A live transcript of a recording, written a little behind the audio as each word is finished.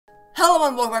Hello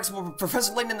and welcome back to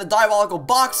Professor Layton in the Diabolical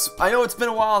Box. I know it's been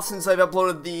a while since I've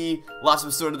uploaded the last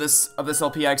episode of this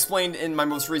LP. I explained in my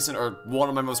most recent, or one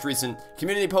of my most recent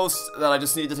community posts that I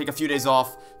just needed to take a few days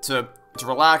off to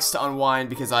relax, to unwind,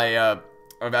 because I've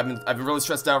been really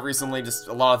stressed out recently. Just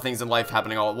a lot of things in life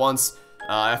happening all at once.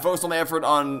 I focused all my effort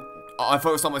on, I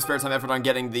focused all my spare time effort on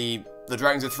getting the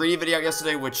Dragons of 3 video out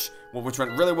yesterday, which went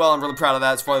really well. I'm really proud of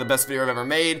that. It's probably the best video I've ever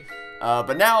made.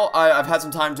 But now I've had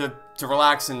some time to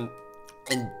relax and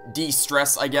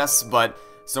de-stress, I guess. But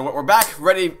so we're back,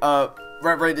 ready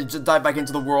to dive back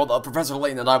into the world of Professor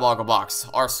Layton in the Diabolical Box.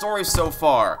 Our story so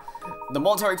far: the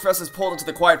Military Express is pulled into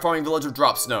the quiet farming village of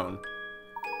Dropstone.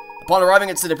 Upon arriving,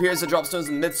 it appears that Dropstone is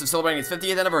in the midst of celebrating its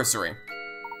 50th anniversary.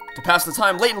 To pass the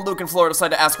time, Layton, Luke, and Flora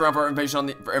decide to ask around for information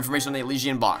on the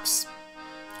Elysian box.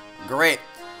 Great.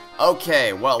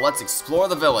 Okay, well, let's explore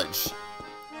the village.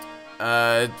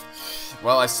 Well,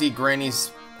 I see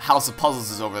Granny's House of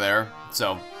Puzzles is over there,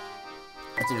 so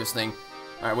that's interesting.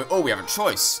 Alright, we have a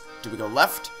choice. Do we go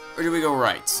left, or do we go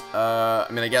right? I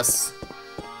mean, I guess...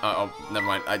 oh, never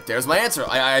mind. There's my answer.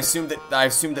 I assumed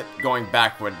that going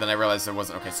backward, then I realized it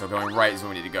wasn't. Okay, so going right is where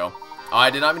we need to go. I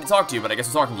did not mean to talk to you, but I guess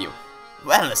I'm talking to you.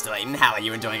 Well, Mr. Layton, how are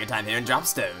you enjoying your time here in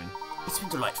Dropstone? It's been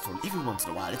delightful. Every once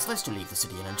in a while, it's nice to leave the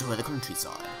city and enjoy the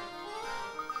countryside.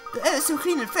 The air is so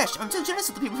clean and fresh. I'm so jealous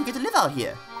of the people who get to live out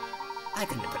here. I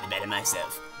couldn't have put it better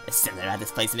myself. The center of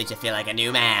this place makes you feel like a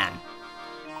new man.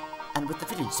 And with the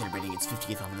village celebrating its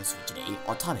 50th anniversary today,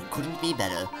 our timing couldn't be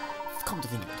better. Come to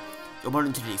think of it, your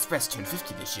Military Express turned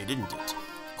 50 this year, didn't it?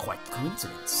 Quite the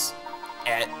coincidence.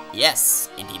 Yes,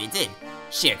 indeed it did.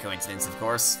 Sheer coincidence, of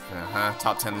course.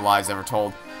 Top 10 lies ever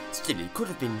told. Still, it could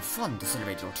have been fun to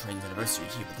celebrate your train's anniversary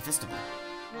here at the festival.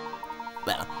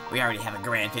 Well, we already have a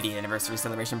grand 50th anniversary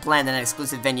celebration planned at an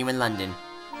exclusive venue in London.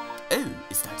 Oh,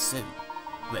 is that so?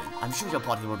 Well, I'm sure your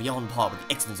party will be on par with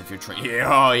the excellence of your train. Yeah,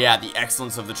 oh yeah, the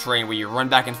excellence of the train where you run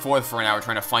back and forth for an hour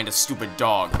trying to find a stupid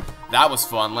dog. That was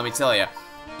fun, let me tell you.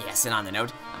 Yes, and on the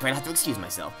note, I'm going to have to excuse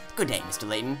myself. Good day, Mr.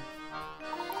 Layton.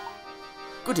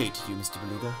 Good day to you, Mr.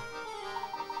 Beluga.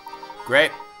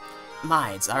 Great.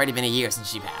 My, it's already been a year since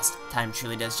she passed. Time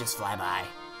truly does just fly by.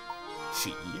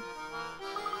 She?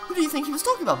 Who do you think he was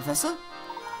talking about, Professor?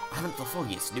 I haven't the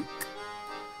foggiest, Luke.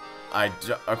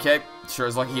 Okay, sure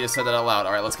as lucky he just said that out loud.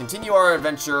 Alright, let's continue our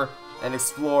adventure and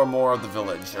explore more of the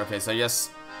village. Okay, so yes.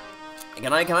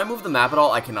 Can I move the map at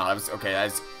all? I cannot.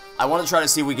 I want to try to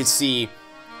see if we could see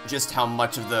just how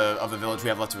much of the village we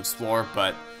have left to explore,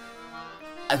 but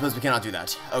I suppose we cannot do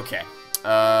that. Okay.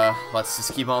 Let's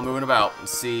just keep on moving about and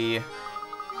see.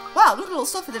 Wow, look at all the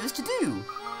stuff there is to do.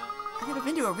 I've never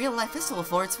been to a real-life festival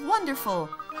before. It's wonderful.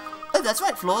 Oh, that's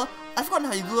right, Flora. I've forgotten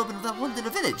how you grew up in that one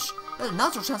little village. Well,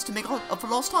 now's your chance to make up for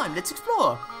lost time. Let's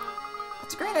explore.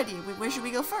 That's a great idea. Where should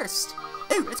we go first?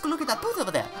 Oh, let's go look at that booth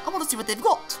over there. I want to see what they've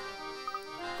got.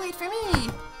 Wait for me.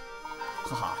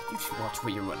 Haha, you should watch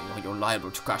where you're running or you're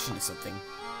liable to crash into something.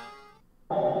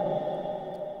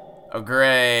 Oh,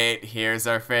 great. Here's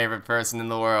our favorite person in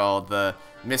the world, the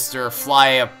Mr. Fly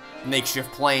a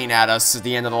makeshift plane at us at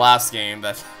the end of the last game.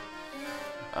 That.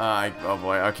 Oh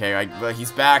boy. Okay, but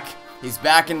he's back. He's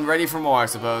back and ready for more, I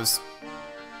suppose.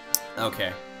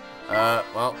 Okay.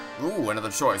 Well, ooh, another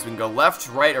choice. We can go left,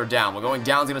 right, or down. Well, going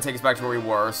down is gonna take us back to where we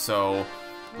were, so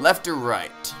left or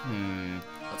right?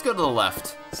 Let's go to the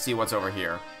left. See what's over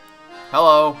here.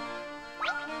 Hello.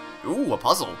 Ooh, a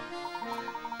puzzle.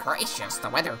 Gracious, the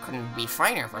weather couldn't be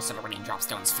finer for celebrating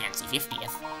Dropstone's fancy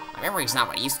 50th. My memory's not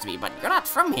what it used to be, but you're not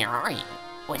from here, are you?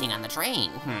 Waiting on the train,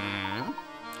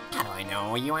 How do I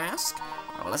know, you ask?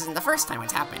 Well, this isn't the first time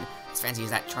it's happened. As fancy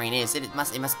as that train is, it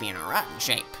must be in a rotten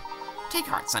shape. Take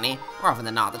heart, Sonny. More often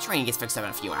than not, the train gets fixed up in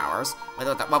a few hours.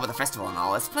 What with the festival and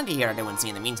all, there's plenty here to do and see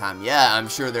in the meantime. Yeah, I'm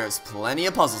sure there's plenty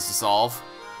of puzzles to solve.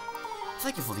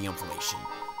 Thank you for the information.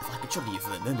 If I could trouble you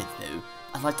for a moment, though,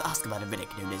 I'd like to ask about a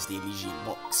relic known as the Elysian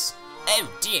box.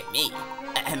 Oh dear me.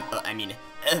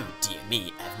 Oh dear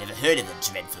me, I've never heard of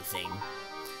the dreadful thing.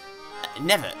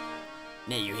 Never.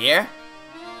 Now you hear?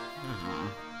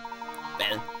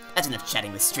 Well, that's enough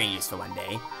chatting with strangers for one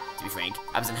day. To be frank,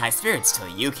 I was in high spirits till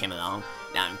you came along.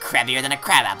 Now I'm crabbier than a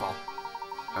crabapple.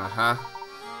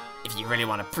 If you really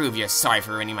want to prove you're sorry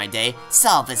for ruining my day,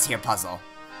 solve this here puzzle.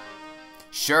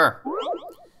 Sure.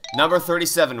 Number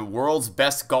 37, World's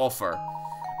Best Golfer.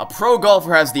 A pro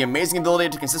golfer has the amazing ability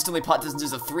to consistently putt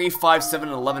distances of 3, 5, 7,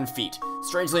 and 11 feet.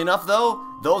 Strangely enough, though,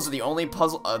 those are the only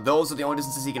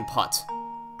distances he can putt.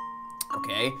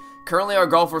 Okay. Currently, our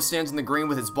golfer stands on the green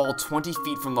with his ball 20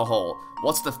 feet from the hole.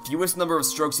 What's the fewest number of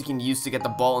strokes he can use to get the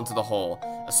ball into the hole?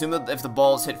 Assume that if the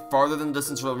ball is hit farther than the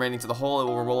distance remaining to the hole, it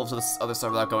will roll to the other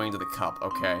side without going into the cup.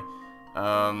 Okay.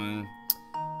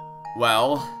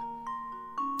 Well,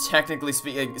 technically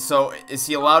speaking, so is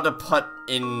he allowed to putt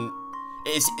in,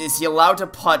 is he allowed to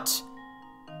putt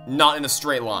not in a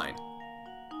straight line?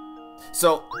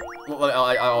 So,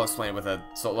 I'll explain it with a,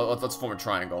 so let's form a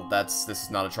triangle. This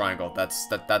is not a triangle, this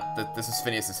is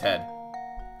Phineas's head.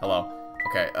 Hello.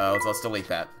 Okay, let's delete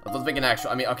that. Let's make an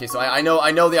actual, I mean, okay, so I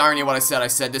know the irony of what I said. I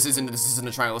said this isn't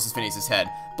a triangle, this is Phineas's head.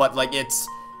 But, like,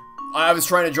 I was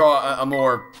trying to draw a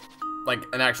more, like,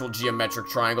 an actual geometric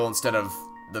triangle instead of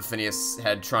the Phineas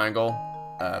head triangle.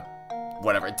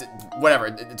 Whatever,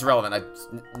 it's irrelevant,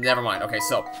 never mind. Okay,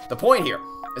 so, the point here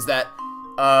is that,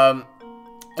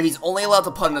 if he's only allowed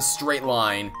to putt in a straight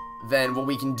line, then what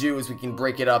we can do is we can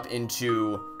break it up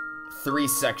into 3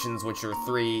 sections, which are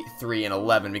 3, 3, and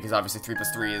 11, because obviously 3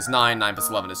 plus 3 is 9, 9 plus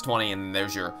 11 is 20, and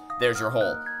there's your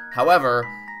hole. However,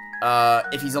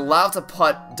 if he's allowed to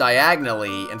putt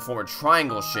diagonally and form a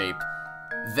triangle shape,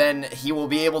 then he will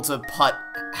be able to putt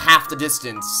half the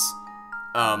distance,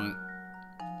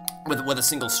 with a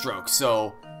single stroke.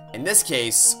 So, in this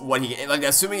case,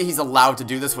 assuming he's allowed to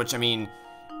do this, which, I mean,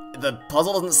 the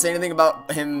puzzle doesn't say anything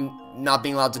about him not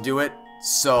being allowed to do it,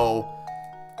 so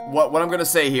what I'm gonna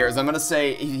say here is I'm gonna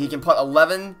say he can put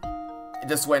 11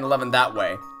 this way and 11 that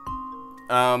way.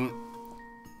 And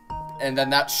then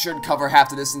that should cover half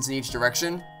the distance in each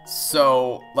direction.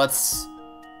 So let's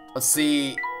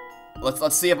see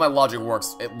if my logic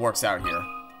works out here.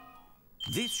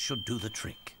 This should do the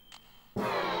trick.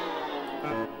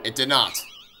 It did not.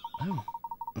 Oh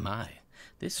my.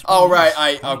 This Oh right,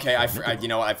 you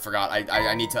know what, I forgot.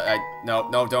 I need to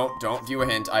no, don't view a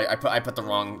hint. I put the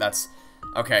wrong, that's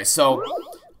okay, so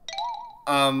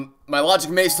my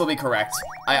logic may still be correct.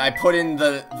 I put in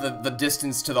the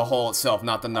distance to the hole itself,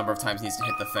 not the number of times he needs to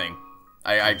hit the thing.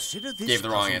 I gave the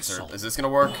wrong answer. Is this gonna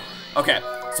work? Okay,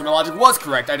 so my logic was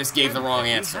correct, I just gave the wrong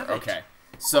answer. Okay.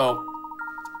 So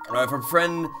if a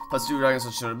friend puts 2 dragons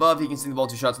which shown above, he can see the ball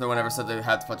 2 shots, no one ever said they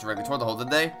had to putt directly toward the hole,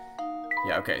 did they?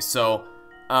 Yeah, okay, so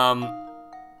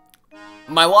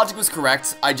my logic was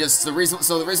correct. The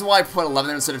reason why I put 11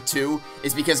 there instead of 2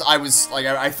 is because I was like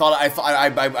I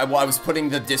was putting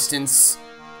the distance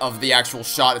of the actual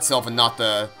shot itself and not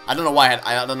the I don't know why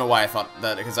I thought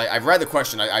that, because I read the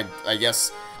question. I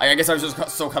guess I was just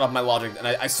so caught up in my logic, and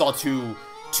I saw two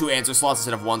answer slots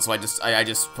instead of 1, so I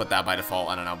just put that by default.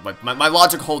 I don't know, but my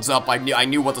logic holds up. I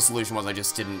knew what the solution was. I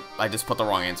just put the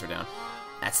wrong answer down.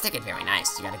 That's sticking very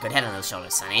nice. You got a good head on those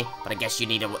shoulders, Sonny. But I guess you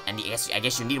need I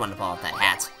guess you need one to pull out that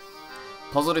hat.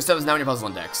 Puzzle 7 is now in your puzzle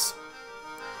index.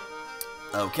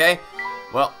 Okay.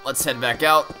 Well, let's head back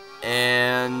out.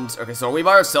 And okay, so are we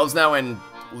by ourselves now, and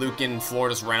Luke and Floor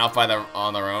just ran off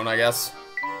on their own, I guess?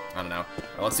 I don't know.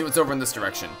 Well, let's see what's over in this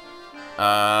direction.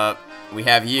 We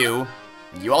have you.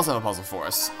 You also have a puzzle for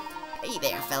us. Hey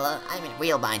there, fella. I'm in a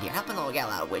real bind here. Help an old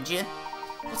gal out, would you?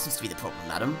 What seems to be the problem,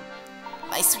 madam?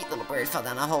 My sweet little bird fell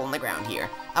down a hole in the ground here.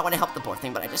 I want to help the poor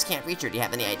thing, but I just can't reach her. Do you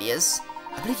have any ideas?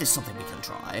 I believe there's something we can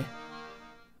try.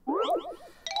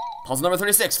 Puzzle number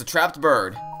 36, the trapped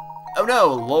bird. Oh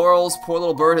no, Laurel's poor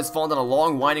little bird has fallen down a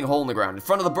long, winding hole in the ground. In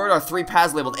front of the bird are 3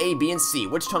 paths labeled A, B, and C.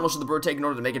 Which tunnel should the bird take in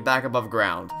order to make it back above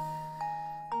ground?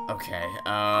 Okay,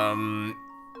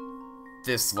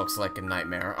 this looks like a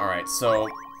nightmare. Alright, so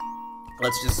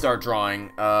let's just start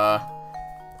drawing.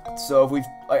 So if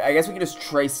I guess we can just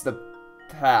trace the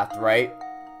path, right?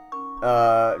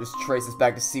 Just trace this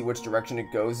back to see which direction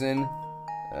it goes in.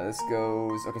 This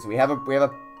goes, okay, so we have a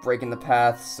break in the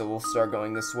path, so we'll start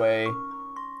going this way.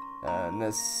 And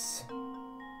this,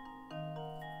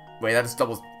 wait, that just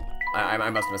doubles, I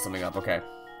must have messed something up, okay.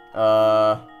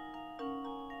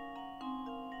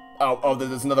 Oh,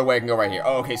 there's another way I can go right here.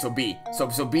 Oh, okay, so B. So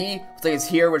B will take us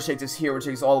here, which takes us here, which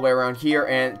takes us all the way around here,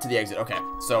 and to the exit. Okay,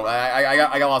 so I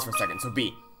got lost for a second, so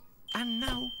B. And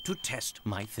now to test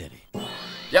my theory.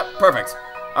 Yep, perfect.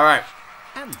 Alright.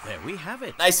 And there we have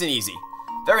it. Nice and easy.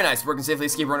 Very nice. Work can safely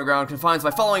escape or underground confines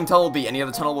by following tunnel B. Any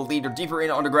other tunnel will lead or deeper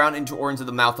in underground into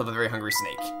the mouth of a very hungry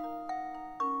snake.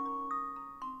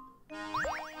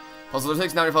 Puzzle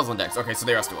 6, now your puzzle index. Okay, so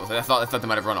they rest of us. I thought they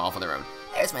might have run off on their own.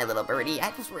 There's my little birdie.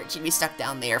 I was worried she'd be stuck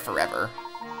down there forever.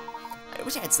 I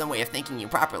wish I had some way of thanking you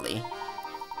properly.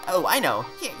 Oh, I know.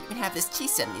 Here, you can have this tea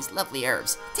set and these lovely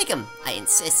herbs. Take them, I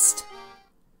insist.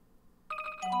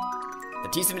 The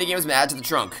tea set minigame has been added to the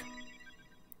trunk.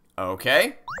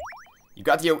 Okay. You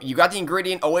got the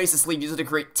ingredient Oasis leaf. Use it to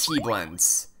create tea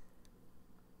blends.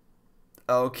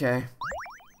 Okay.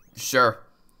 Sure.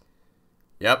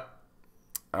 Yep.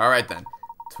 Alright then.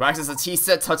 To access the tea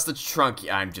set, touch the trunk.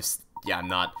 I'm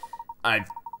not.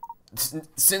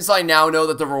 since I now know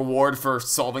that the reward for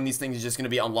solving these things is just going to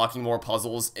be unlocking more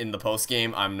puzzles in the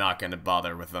post-game, I'm not going to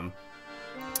bother with them.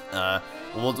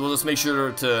 We'll just make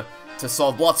sure to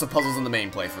solve lots of puzzles in the main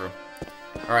playthrough.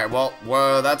 Alright,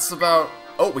 well, that's about...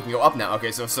 Oh, we can go up now.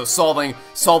 Okay, so solving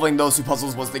those two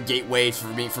puzzles was the gateway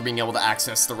for being able to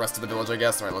access the rest of the village, I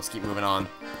guess. Alright, let's keep moving on.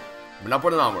 Moving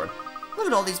upward and onward. Look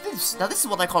at all these booths. Now this is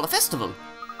what I call a festival.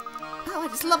 Oh, I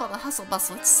just love all the hustle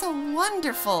bustle. It's so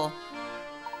wonderful.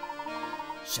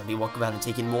 Shall we walk around and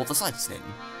take in more of the sights then?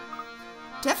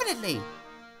 Definitely.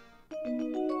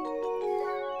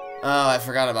 Oh, I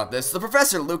forgot about this. The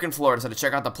Professor, Luke, and Flora decided to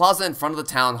check out the plaza in front of the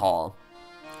town hall.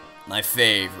 My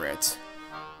favorite.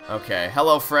 Okay,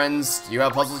 hello friends. Do you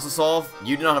have puzzles to solve?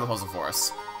 You do not have a puzzle for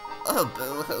us. Oh,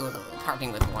 boo-hoo.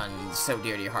 Parting with one so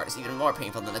dear to your heart is even more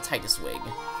painful than the tightest wig.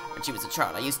 When she was a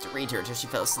child, I used to read to her till she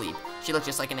fell asleep. She looked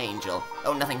just like an angel.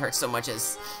 Oh, nothing hurts so much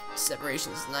as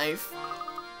separation's knife.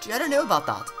 Gee, I don't know about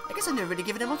that. I guess I've never really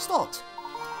given it much thought.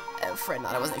 Oh, friend,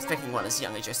 I wasn't expecting one as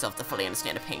young as yourself to fully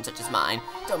understand a pain such as mine.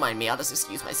 Don't mind me, I'll just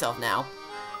excuse myself now.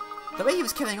 The way he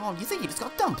was carrying on, you think he just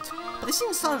got dumped. But he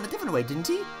seemed to start in a different way, didn't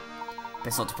he?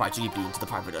 Best not to pry too deeply into the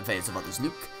private affairs of others,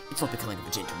 Luke. It's not becoming of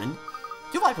a gentleman.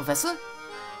 You're right, Professor.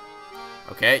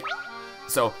 Okay.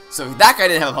 So that guy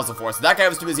didn't have a puzzle for us. That guy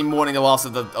was too busy mourning the loss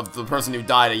of the person who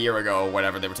died a year ago, or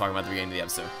whatever they were talking about at the beginning of the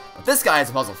episode. But this guy has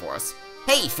a puzzle for us.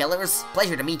 Hey, fillers.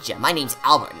 Pleasure to meet you. My name's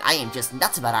Albert, and I am just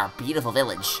nuts about our beautiful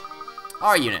village. How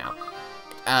are you now?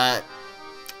 I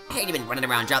heard you've been running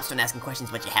around Dropstone asking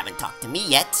questions, but you haven't talked to me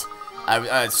yet.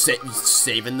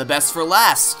 Saving the best for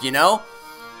last, you know?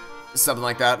 Something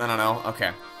like that. I don't know.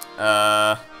 Okay.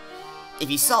 If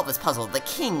you solve this puzzle, the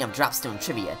king of Dropstone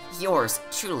trivia, yours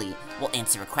truly, will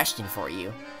answer a question for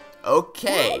you.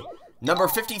 Okay. Number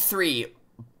 53,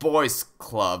 Boys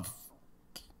Club.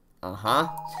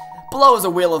 Below is a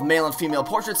wheel of male and female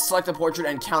portraits. Select a portrait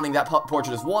and counting that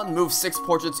portrait as 1, move 6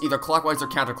 portraits either clockwise or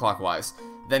counterclockwise.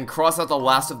 Then cross out the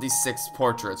last of these 6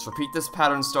 portraits. Repeat this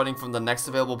pattern starting from the next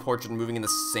available portrait and moving in the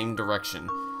same direction.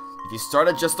 If you start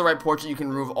at just the right portrait, you can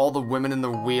remove all the women in the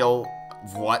wheel.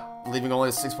 What? Leaving only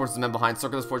the 6 portraits of men behind.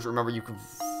 Circle this portrait. Remember, you can...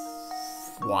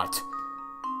 What?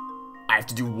 I have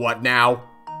to do what now?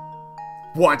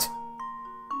 What?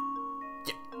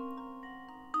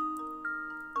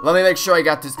 Let me make sure I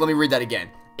got this. Let me read that again.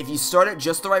 If you start at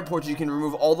just the right portrait, you can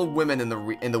remove all the women in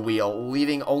the wheel,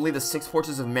 leaving only the 6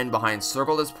 portraits of men behind.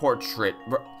 Circle this portrait.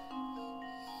 What?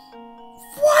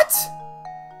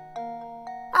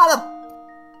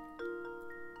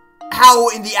 How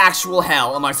in the actual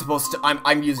hell am I supposed to?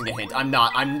 I'm using a hint. I'm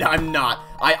not.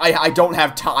 I don't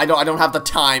have time. I don't have the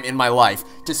time in my life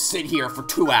to sit here for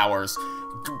 2 hours,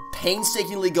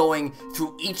 painstakingly going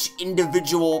through each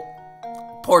individual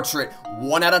portrait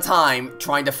one at a time,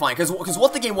 trying to find, because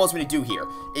what the game wants me to do here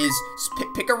is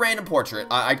pick a random portrait.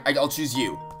 I'll choose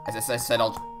you. As I said,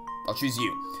 I'll choose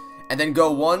you, and then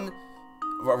go one.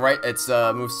 Right, it's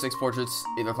move 6 portraits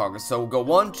either clockwise. So go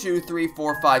 1, 2, 3,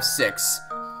 4, 5, 6,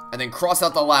 and then cross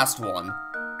out the last one,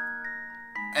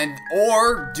 and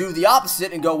or do the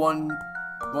opposite and go 1.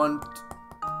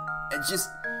 And just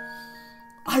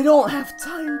I don't have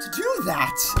time to do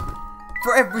that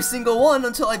for every single one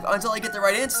until I get the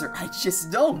right answer. I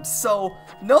just don't. So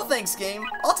no thanks, game.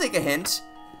 I'll take a hint.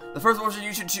 The first portrait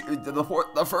you should choose.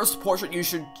 The first portrait you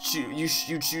should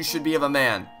choose should be of a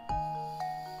man.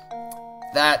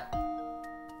 That.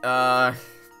 The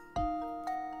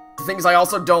thing is, I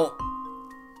also don't.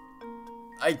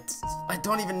 I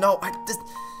don't even know.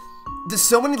 There's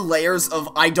so many layers of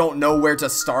I don't know where to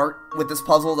start with this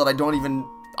puzzle that I don't even.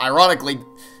 Ironically,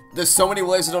 there's so many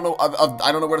layers I don't know.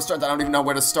 I don't know where to start. That I don't even know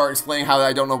where to start explaining how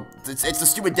I don't know. It's the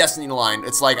stupid Destiny line.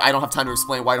 It's like I don't have time to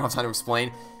explain why I don't have time to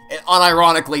explain. And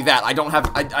unironically, that I don't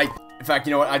have. In fact,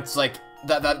 you know what? It's like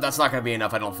that's not gonna be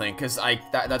enough. I don't think, because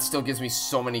that still gives me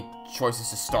so many choices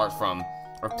to start from,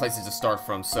 or places to start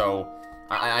from. So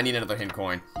I need another hint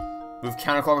coin. Move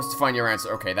counterclockwise to find your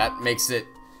answer. Okay, that makes it.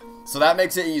 So that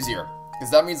makes it easier,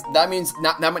 because that means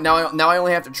now I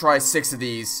only have to try 6 of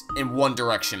these in one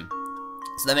direction.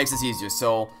 So that makes this easier.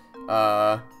 So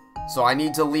I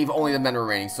need to leave only the men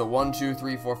remaining. So 1, 2,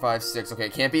 3, 4, 5, 6. Okay,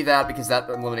 it can't be that because that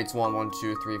eliminates 1. 1,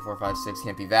 2, 3, 4, 5, 6.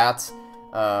 Can't be that.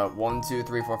 1, 2,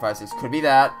 3, 4, 5, 6. Could be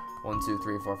that. 1, 2,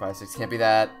 3, 4, 5, 6. Can't be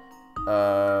that.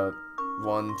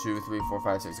 1, 2, 3, 4,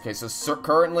 5, 6. Okay, so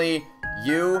currently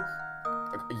you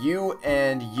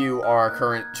and you are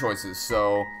current choices.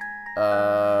 So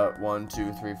 1,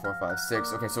 2, 3, 4, 5,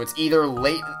 6. Okay, so it's either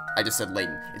Layton. I just said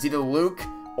Layton. It's either Luke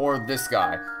or this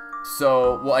guy.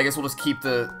 So, well, I guess we'll just keep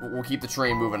the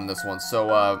train moving in this one.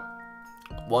 So,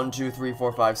 1, 2, 3,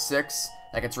 4, 5, 6.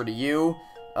 That gets rid of you.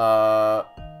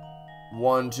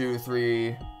 1, 2,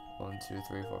 3, 1, 2,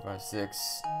 3, 4, 5,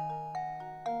 6.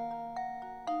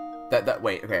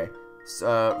 Wait, okay.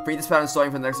 Read this pattern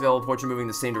starting from the next available portrait moving in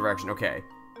the same direction. Okay.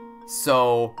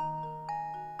 So,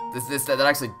 that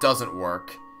actually doesn't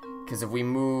work. Because if we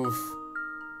move...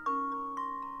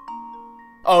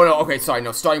 Oh, no, okay, sorry,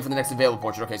 no, starting from the next available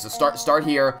portrait. Okay, so start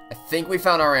here. I think we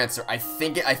found our answer. I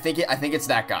think it's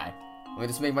that guy. Let me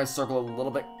just make my circle a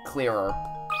little bit clearer.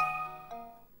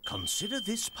 Consider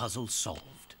this puzzle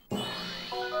solved.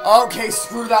 Okay,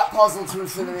 screw that puzzle to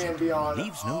infinity and beyond.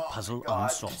 Leaves no puzzle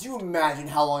unsolved. Could you imagine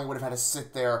how long I would have had to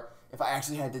sit there if I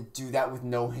actually had to do that with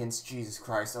no hints? Jesus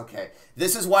Christ, okay.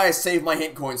 This is why I save my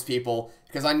hint coins, people,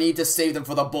 because I need to save them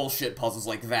for the bullshit puzzles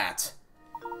like that.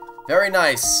 Very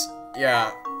nice.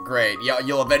 Yeah, great. Yeah,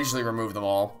 you'll eventually remove them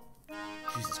all.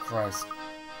 Jesus Christ.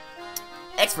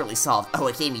 Expertly solved. Oh,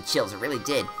 it gave me chills. It really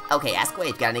did. Okay, ask away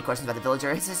if you got any questions about the village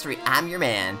or its history. I'm your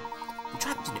man. You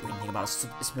tried to know anything about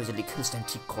a supposedly cursed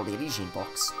antique called the Elysian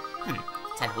Box.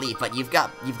 Time to leave, but you've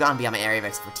gone beyond my area of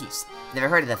expertise. Never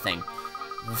heard of the thing.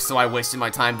 So I wasted my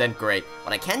time then? Great.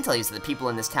 What I can tell you is that the people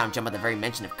in this town jump at the very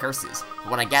mention of curses. From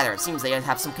what I gather, it seems they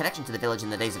have some connection to the village in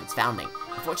the days of its founding.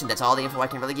 Unfortunately, that's all the info I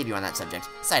can really give you on that subject.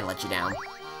 Sorry to let you down.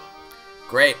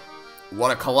 Great. What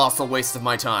a colossal waste of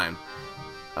my time.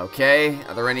 Okay,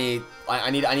 are there any... I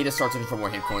need to start searching for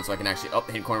more hint coins so I can actually... Oh,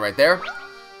 hint coin right there.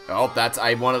 Oh, that's...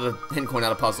 I wanted a hint coin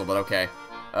out of puzzle, but okay.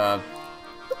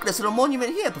 Look at this little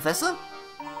monument here, Professor.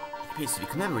 It appears to be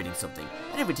commemorating something.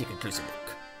 Why don't we take a closer look?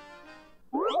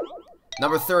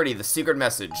 Number 30, the secret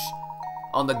message.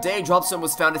 On the day Dropstone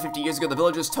was founded 50 years ago, the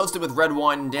villagers toasted with red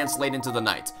wine and danced late into the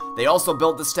night. They also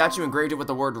built the statue, engraved it with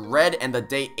the word red and the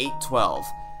date 8/12.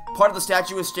 Part of the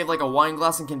statue is shaped like a wine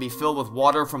glass and can be filled with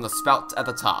water from the spout at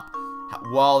the top.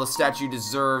 While the statue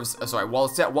describes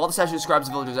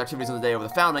the villagers' activities on the day of the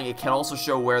founding, it can also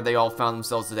show where they all found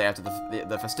themselves today after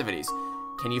the festivities.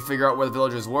 Can you figure out where the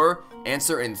villagers were?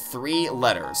 Answer in 3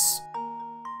 letters.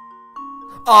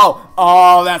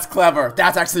 Oh, that's clever.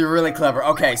 That's actually really clever.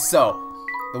 Okay, so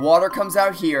the water comes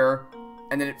out here,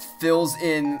 and then it fills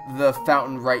in the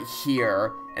fountain right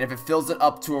here. And if it fills it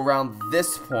up to around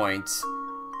this point,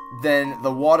 then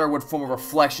the water would form a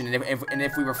reflection. And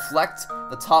if we reflect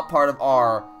the top part of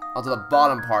R onto the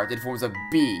bottom part, it forms a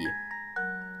B.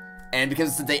 And because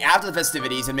it's the day after the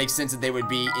festivities, it makes sense that they would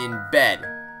be in bed,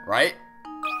 right?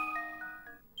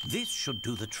 This should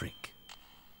do the trick.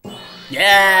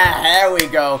 Yeah, there we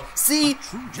go. See,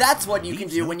 that's what you can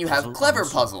do when you have clever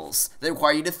puzzles. They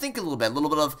require you to think a little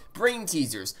bit of brain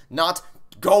teasers, not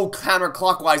go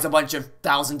counterclockwise a bunch of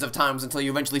thousands of times until you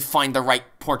eventually find the right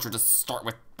portrait to start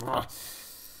with.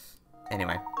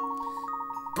 Anyway.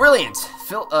 Brilliant!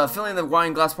 Filling the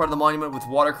wine glass part of the monument with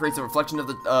water creates a reflection of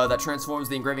the that transforms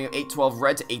the engraving of 8/12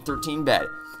 red to 8/13 bed.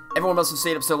 Everyone must have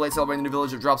stayed up so late celebrating the new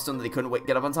village of Dropstone that they couldn't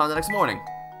get up on time the next morning.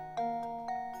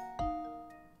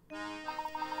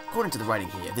 According to the writing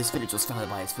here, this village was founded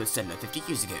by its first settler 50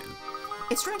 years ago.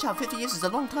 It's strange how 50 years is a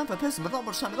long time for a person, but not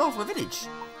much time at all for a village.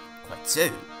 Quite so.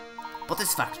 But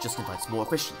this fact just invites more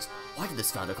questions. Why did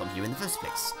this founder come here in the first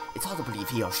place? It's hard to believe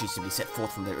he or she simply set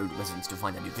forth from their own residence to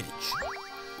find a new village.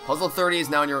 Puzzle 30 is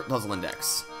now in your puzzle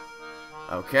index.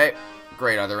 Okay,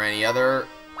 great. Are there any other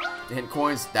hint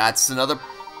coins? That's another...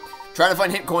 Trying to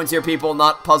find hint coins here, people,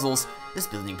 not puzzles. This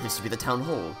building appears to be the town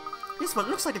hall. Yes, but it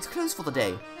looks like it's closed for the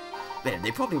day. Then,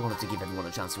 they probably wanted to give everyone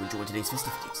a chance to enjoy today's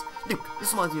festivities. Look,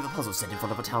 this reminds me of a puzzle set in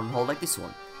front of a town hall like this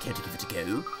one. Care to give it a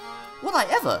go? Would I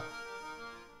ever?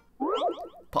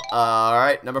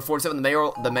 Alright, number 47,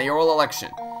 the mayoral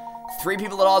election. 3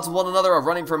 people at odds with one another are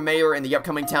running for mayor in the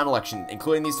upcoming town election.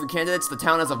 Including these 3 candidates, the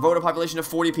town has a voter population of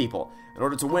 40 people. In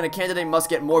order to win, a candidate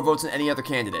must get more votes than any other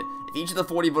candidate. If each of the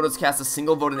 40 voters casts a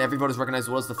single vote and every vote is recognized as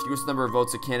well as the fewest number of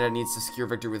votes a candidate needs to secure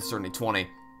victory with certainty 20.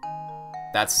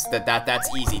 That's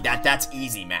easy. That's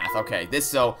easy math. Okay,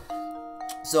 so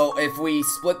if we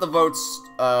split the votes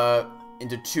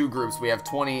into 2 groups, we have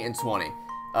 20 and 20.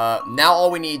 Now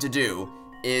all we need to do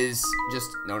is just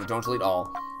don't delete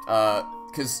all.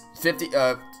 Because 50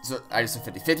 so I just said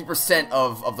 50. 50%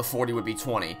 of the 40 would be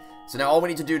 20. So now all we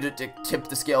need to do to tip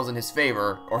the scales in his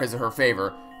favor, or his or her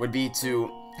favor, would be to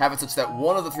have it such that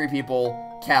one of the 3 people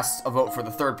casts a vote for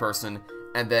the 3rd person,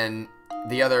 and then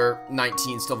the other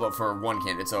 19 still vote for one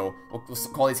candidate. So we'll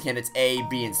call these candidates A,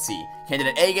 B, and C.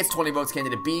 Candidate A gets 20 votes,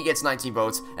 candidate B gets 19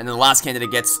 votes, and then the last candidate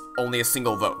gets only a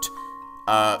single vote.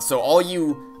 So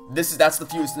that's the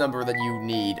fewest number that you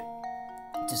need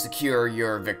to secure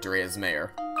your victory as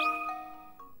mayor.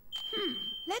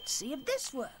 Let's see if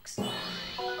this works.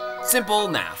 Simple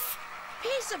math.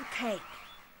 Piece of cake.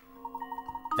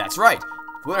 That's right.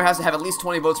 The winner has to have at least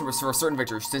 20 votes for a certain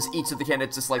victory. Since each of the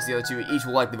candidates dislikes the other two, each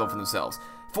will likely vote for themselves.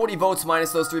 40 votes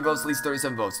minus those 3 votes leaves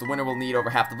 37 votes. The winner will need over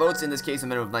half the votes. In this case, a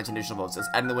minimum of 19 additional votes. As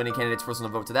adding the winning candidate's personal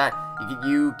vote to that,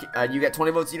 you get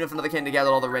 20 votes. Even if another candidate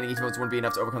gathered all the remaining votes, wouldn't be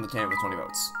enough to overcome the candidate with 20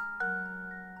 votes.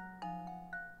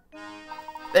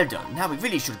 Well done. Now we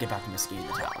really should get back to investigating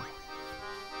the town.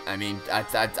 I mean,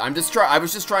 I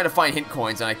was just trying to find hint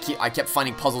coins, and I kept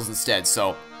finding puzzles instead.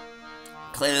 So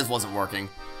clearly this wasn't working.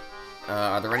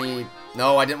 Are there any?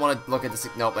 No, I didn't want to look at this.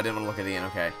 Nope, I didn't want to look at the end.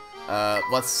 Okay.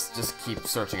 Let's just keep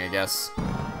searching, I guess.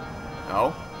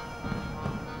 No.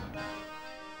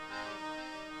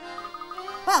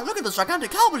 Wow, look at those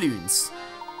gigantic cow balloons!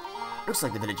 Looks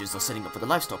like the villagers are setting up for the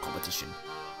livestock competition.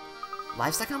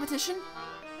 Livestock competition?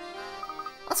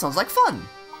 That sounds like fun!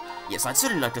 Yes, I'd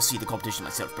certainly like to see the competition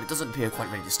myself, but it doesn't appear quite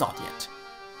ready to start yet.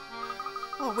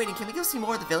 Oh, wait, can we go see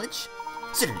more of the village?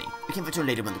 Certainly. We can return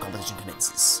later when the competition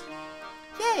commences.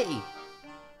 Yay!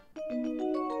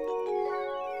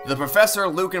 The professor,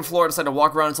 Luke, and Flora decide to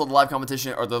walk around until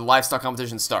the livestock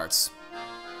competition starts.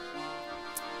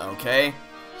 Okay,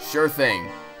 sure thing.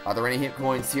 Are there any hint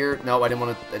coins here? No, I didn't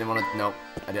want to. Nope.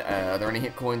 Are there any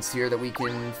hint coins here that we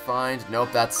can find? Nope,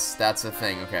 that's a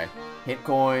thing. Okay, hint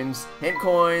coins,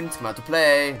 come out to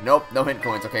play. Nope, no hint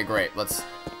coins. Okay, great. Let's.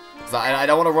 I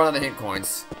don't want to run out of hint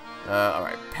coins. All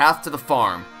right, path to the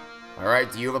farm. All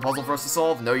right, do you have a puzzle for us to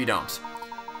solve? No, you don't.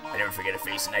 I never forget a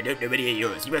face, and I don't know many of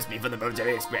yours. You must be from the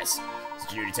Momentary Express.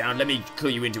 Security Town, let me clue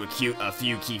you into a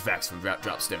few key facts from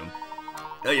Dropstone.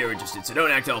 Know you're interested, so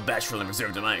don't act all bashful and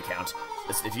reserved on my account.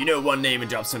 Listen, if you know one name in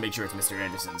Dropstone, make sure it's Mr.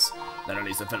 Anderson's. Not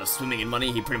only is the fellow swimming in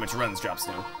money, he pretty much runs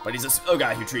Dropstone, but he's a slow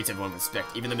guy who treats everyone with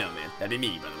respect, even the mailman. That'd be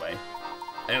me, by the way.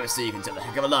 I always say you can tell a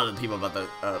heck of a lot of people about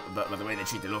the way they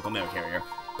treat the local mail carrier.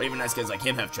 But even nice guys like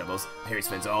him have troubles. I hear he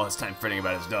spends all his time fretting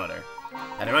about his daughter.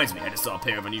 That reminds me, I just saw a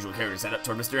pair of unusual characters head up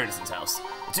toward Mr. Anderson's house.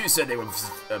 The two said they were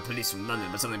police from London,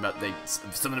 but something about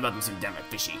them seemed damn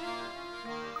fishy.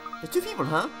 The 2 people,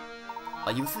 huh?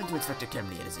 Are you referring to Inspector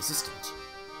Kemley and his assistant?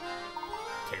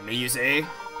 Kemley, you say?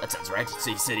 That sounds right.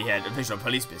 So he said he had official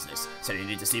police business. Said he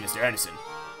needed to see Mr. Anderson.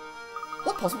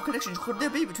 What possible connection could there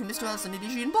be between Mr. Anderson and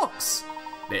Elysian Box?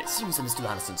 But it seems that Mr.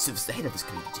 Anderson serves the head of this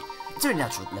community. It's very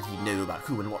natural that he'd know about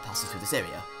who and what passes through this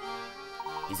area.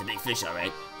 He's a big fish,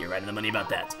 alright. You're right on the money about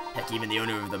that. Heck, even the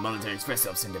owner of the Momentary Express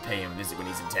helps him to pay him a visit when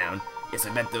he's in town. Yes,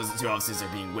 I bet those 2 officers are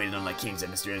being waited on like kings at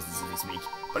Mr. Anderson's this week.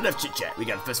 But enough chit-chat. We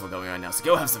got a festival going on now, so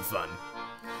go have some fun.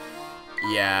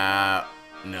 Yeah,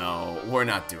 no, we're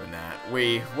not doing that.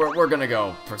 We're gonna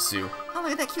go pursue. Oh,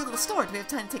 look at that cute little store. Do we have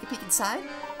time to take a peek inside?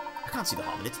 I can't see the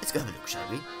harm in it. Let's go have a look, shall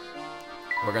we?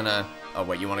 We're gonna. Oh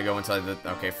wait, you want to go inside the?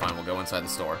 Okay, fine. We'll go inside the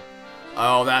store.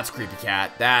 Oh, that's creepy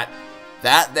cat. That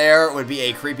there would be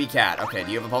a creepy cat. Okay,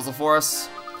 do you have a puzzle for us?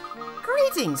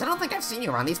 Greetings! I don't think I've seen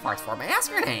you around these parts before. May I ask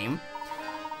your name?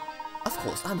 Of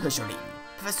course, I'm Professor Layton,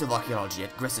 Professor of Archaeology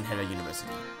at Gressenheller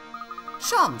University.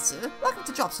 Charmed, sir. Welcome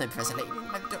to Dropstone, Professor Layton.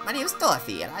 My name is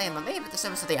Dorothy, and I am a maid at the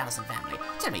service of the Anderson family.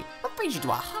 Tell me, what brings you to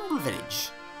our humble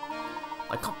village?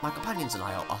 My companions and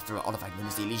I are after an artifact known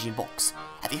as the Elysian Box.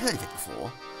 Have you heard of it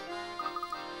before?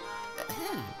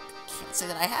 Can't say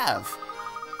that I have.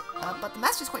 But the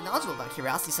master's quite knowledgeable about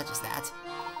curiosities such as that.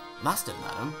 Master,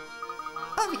 madam?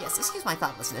 Oh yes, excuse my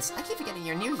thoughtlessness. I keep forgetting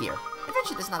you're new here.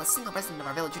 Eventually there's not a single resident of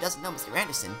our village who doesn't know Mr.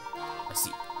 Anderson. I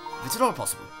see. If it's at all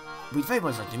possible, we'd very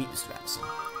much like to meet Mr. Anderson.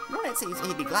 Normally I'd say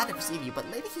he'd be glad to receive you, but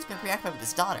lately he's been preoccupied with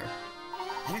his daughter.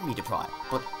 I didn't mean to pry,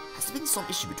 but has there been some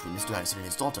issue between Mr. Anderson and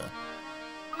his daughter?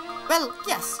 Well,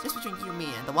 yes, just between you, me,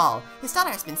 and the wall. His daughter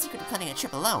has been secretly planning a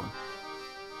trip alone.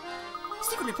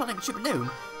 Secretly planning a trip alone?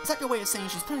 Is that your way of saying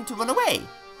she's planning to run away?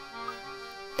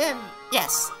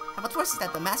 Yes. And what's worse is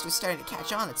that the master's starting to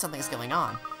catch on that something is going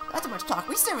on. After much talk,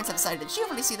 we servants have decided that she'll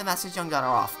really see the master's young daughter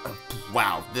off.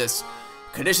 Wow, this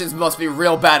conditions must be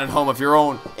real bad at home if your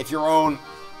own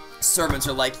servants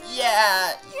are like,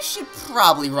 yeah, you should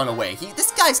probably run away.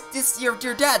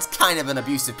 Your dad's kind of an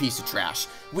abusive piece of trash.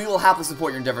 We will happily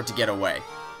support your endeavor to get away.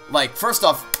 Like, first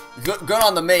off, good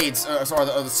on the maids or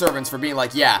the servants for being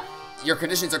like, yeah, your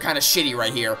conditions are kind of shitty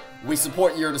right here. We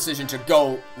support your decision to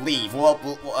go leave.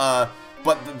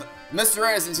 But Mr.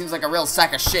 Anderson seems like a real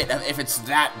sack of shit if it's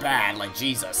that bad. Like,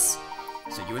 Jesus.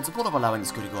 So you're in support of allowing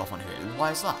this girl to go off on her own?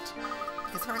 Why is that?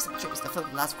 Because her recent trip is to fulfill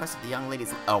the last request of the young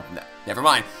ladies. Oh, no, never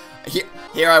mind.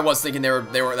 Here I was thinking they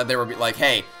were like,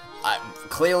 hey,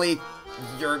 clearly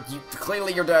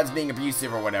your dad's being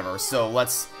abusive or whatever. So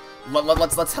let's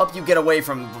help you get away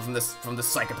from this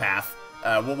psychopath.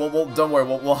 Don't worry.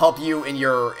 We'll help you in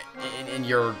your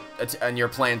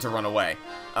plan to run away.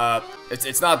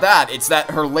 It's not that. It's that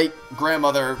her late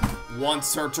grandmother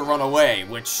wants her to run away,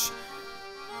 which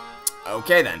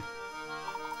Okay then.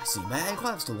 I see. May I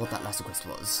inquire as to what that last request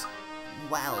was?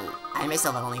 Well, I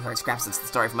myself have only heard scraps of the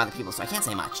story from other people, so I can't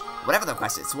say much. Whatever the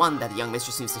request is, it's one that the young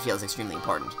mistress seems to feel is extremely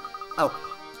important. Oh,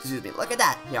 excuse me, look at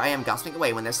that. Here I am gossiping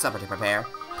away when there's supper to prepare.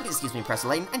 Please excuse me, Professor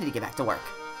Layton, I need to get back to work.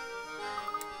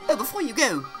 Oh, before you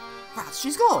go, Rats,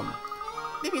 she's gone.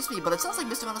 Maybe it's me, but it sounds like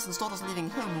Mr. Anderson's daughter's leaving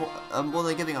home more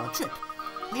than going on a trip.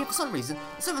 And yet, for some reason,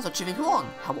 the servants are cheering her on.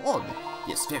 How odd.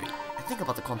 Yes, very. I think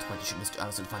about the consequences should Mr.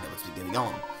 Anderson find out what's been going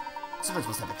on. Servants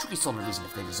must have a truly solid reason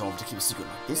if they resolve to keep a secret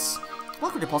like this.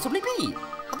 What could it possibly be?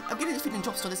 I'm getting the feeling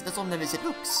Dropstone isn't as ordinary as it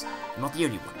looks. Not the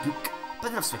only one, Luke.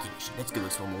 But enough speculation. Let's go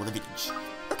explore more of the village.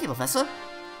 Okay, Professor.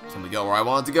 Can we go where I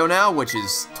wanted to go now, which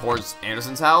is towards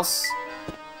Anderson's house?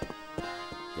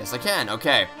 Yes, I can.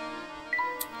 Okay.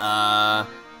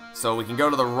 So we can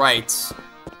go to the right,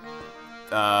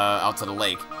 out to the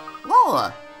lake.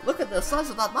 Laura, look at the size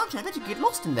of that mansion. I bet you could get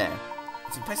lost in there.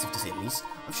 It's impressive to say the least.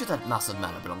 I'm sure that massive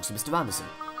manor belongs to Mr. Anderson.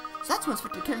 So that's where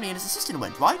Inspector Kirby and his assistant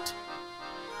went, right?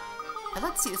 I'd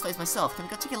like to see this place myself. Can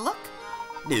we go take a look?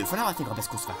 No, for now I think our best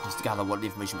course of action is to gather what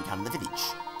information we can in the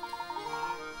village.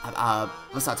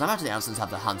 Besides, I imagine the Andersons have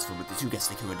their hands full with the two guests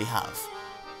they currently have.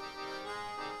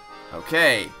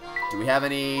 Okay. Do we have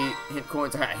any hint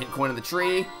coins? Hint coin in the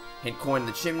tree. Hint coin in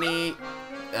the chimney.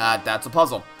 That's a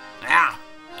puzzle. Ah!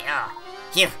 Yeah.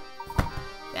 Here.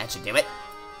 That should do it.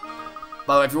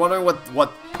 By the way, if you're wondering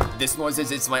what this noise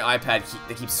is, it's my iPad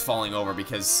that keeps falling over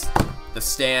because the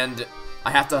stand. I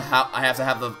have to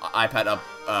have the iPad up.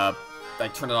 I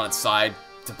turn it on its side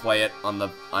to play it on the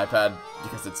iPad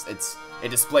because it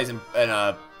displays in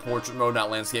a portrait mode,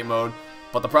 not landscape mode.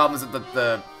 But the problem is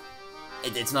that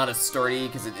it's not as sturdy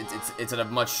because it's at a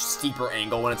much steeper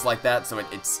angle when it's like that, so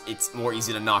it's more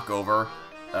easy to knock over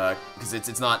because it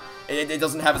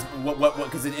doesn't have as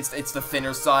because it's the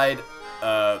thinner side.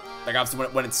 Like obviously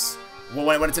when it's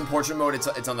in portrait mode,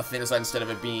 it's on the thinner side instead of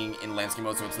it being in landscape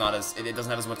mode, so it's not as it doesn't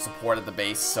have as much support at the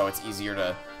base, so it's easier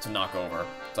to knock over.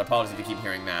 So I apologize if you keep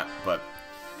hearing that, but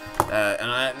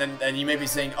and you may be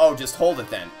saying, oh, just hold it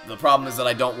then. The problem is that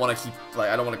I don't want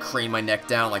to crane my neck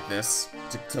down like this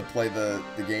to play the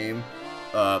game,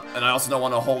 and I also don't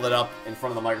want to hold it up in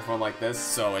front of the microphone like this,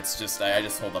 so it's just I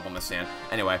just hold up on the stand.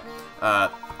 Anyway,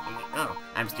 Oh,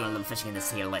 I'm just doing a little fishing in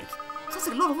this here lake. Sounds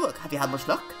like a lot of work. Have you had much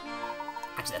luck?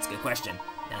 Actually, that's a good question.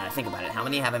 Now that I think about it, how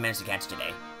many have I managed to catch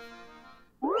today?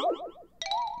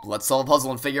 let's solve a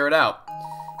puzzle and figure it out.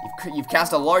 You've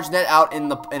cast a large net out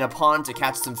in a pond to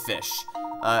catch some fish.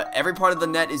 Every part of the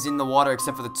net is in the water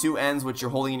except for the two ends which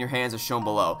you're holding in your hands as shown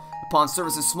below. The pond's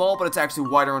surface is small, but it's actually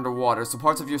wider underwater, so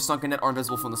parts of your sunken net aren't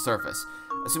visible from the surface.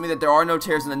 Assuming that there are no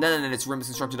tears in the net and its rim is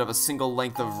constructed of a single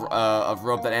length of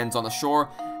rope that ends on the shore,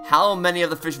 how many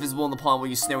of the fish visible in the pond will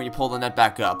you snare when you pull the net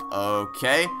back up?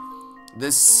 Okay.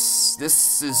 This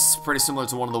is pretty similar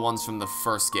to one of the ones from the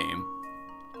first game.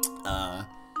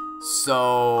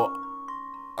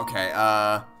 Okay,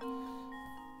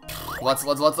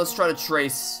 let's try to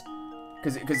trace,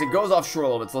 because it goes offshore a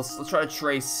little bit. So let's try to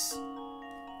trace.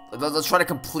 Let's try to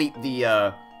complete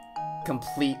the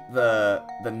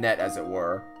net, as it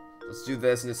were. Let's do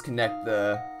this and just connect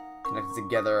it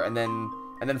together, and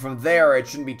then from there it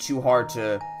shouldn't be too hard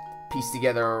to piece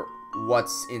together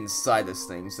what's inside this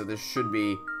thing. So this should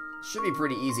be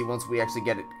pretty easy once we actually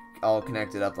get it all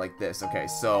connected up like this. Okay,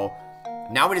 so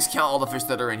now we just count all the fish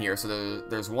that are in here. So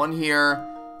there's one here,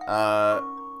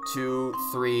 2,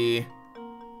 3,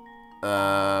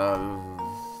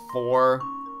 4,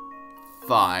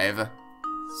 5,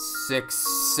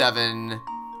 6, 7,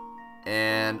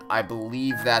 and I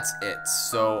believe that's it.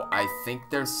 So I think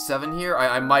there's 7 here.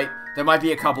 There might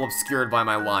be a couple obscured by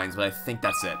my lines, but I think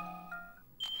that's it.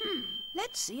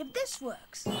 Let's see if this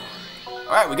works.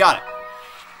 Alright, we got it.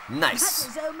 Nice.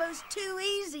 That was almost too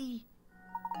easy.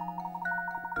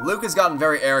 Luke has gotten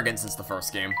very arrogant since the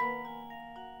first game.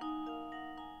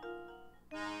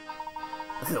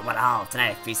 Wow,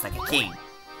 tonight I feast like a king.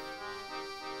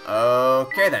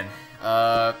 Okay then.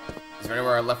 Is there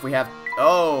anywhere left we have?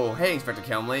 Oh, hey, Inspector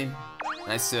Kelmley.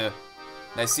 Nice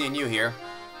seeing you here.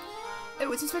 Oh,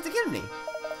 it's Inspector Kennedy.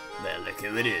 Well, look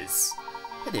who it is.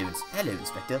 Hello,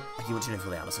 Inspector. Are you watching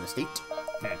for the Anderson estate?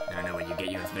 I don't know where you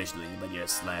get your information, but you're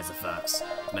as sly as a fox.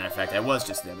 As a matter of fact, I was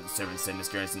just there, but the servant said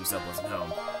Mr. Anderson himself wasn't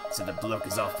home. So the bloke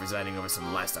is off presiding over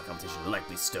some livestock competition.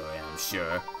 Likely story, I'm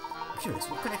sure. I'm curious,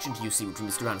 what connection do you see between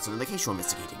Mr. Anderson and the case you're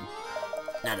investigating?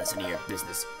 Now that's any of your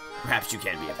business. Perhaps you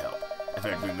can be of help. I've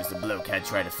heard rumors the bloke had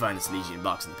tried to find this Elysian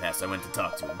box in the past, so I went to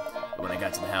talk to him. But when I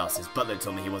got to the house, his butler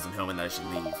told me he wasn't home and that I should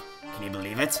leave. Can you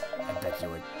believe it? I bet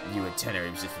you were tenor,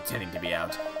 he was just pretending to be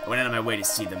out. I went out of my way to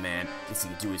see the man. Least he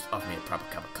could do is offer me a proper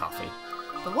cup of coffee.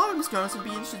 But why would Mr. Anderson be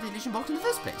interested in the illusion box in the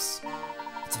first place?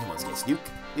 It's anyone's guess, Luke.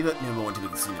 We won't know more until we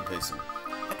can see him in person.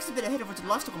 I guess I better head over to the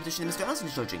livestock competition that Mr. Anderson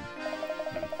is judging.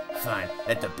 Fine,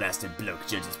 let the blasted bloke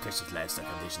judge his precious livestock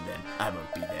competition then. I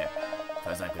won't be there. As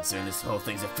far as I'm concerned, this whole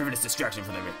thing's a frivolous distraction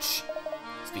for the rich.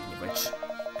 Speaking of which,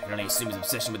 I can only assume his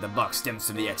obsession with the box stems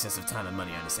from the excess of time and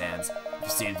money on his hands. If you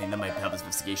see anything that might help his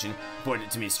investigation, report it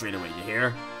to me straight away, you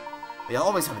hear? We are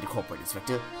always happy to cooperate,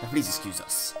 Inspector. Now please excuse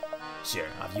us. Sure,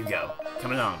 off you go.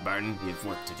 Come along, Barton. We have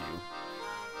work to do.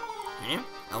 Hmm?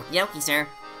 Okie dokie, sir.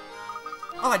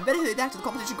 Alright, better head back to the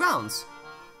competition grounds.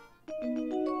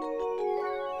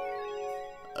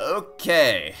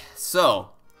 Okay, so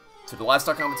to the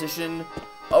livestock competition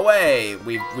away.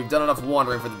 We've done enough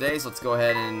wandering for the day, so let's go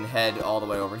ahead and head all the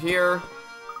way over here.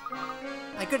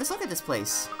 My goodness, look at this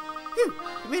place. Phew,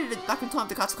 we made it back in time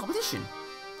to catch the competition.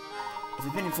 If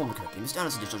we've been informed correctly, Mr.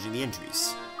 Anderson is judging the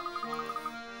entries.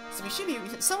 So we should be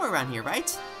somewhere around here,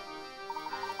 right?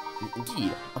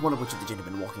 Indeed. I wonder which of the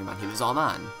gentlemen walking around here is our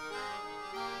man.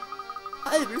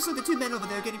 Hey, we saw the two men over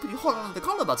there getting pretty hot under the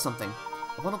collar about something.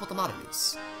 I wonder what the matter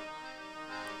is.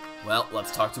 Well,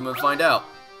 let's talk to him and find out.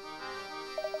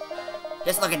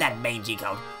 Just look at that mangy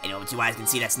coat. Anyone with 2 eyes can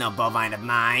see that's no bovine of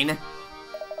mine.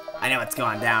 I know what's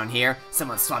going down here.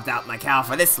 Someone swapped out my cow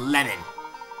for this lemon.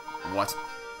 What?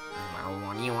 Well,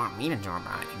 what do you want me to do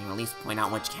about it? Can you at least point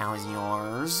out which cow is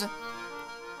yours?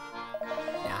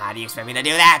 Now, how do you expect me to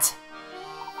do that?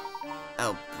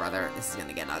 Oh, brother, this is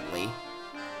gonna get ugly.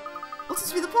 What seems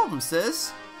to be the problem,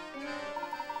 sirs?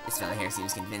 This fella here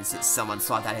seems convinced that someone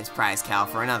swapped out his prize cow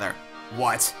for another.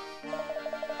 What?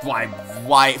 Why?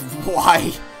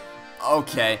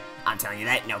 Okay. I'm telling you,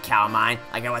 that ain't no cow of mine.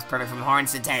 Like I was perfect from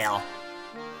horns to tail.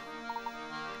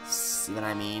 See what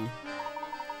I mean?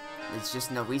 There's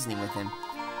just no reasoning with him.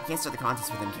 I can't start the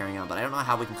contest with him carrying on, but I don't know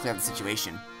how we can clear up the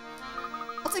situation.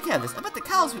 I'll take care of this. I bet the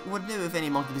cows would know if any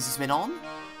monkey business went on.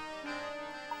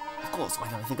 Of course, why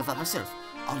don't I think of that myself?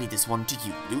 I'll leave this one to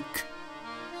you, Luke.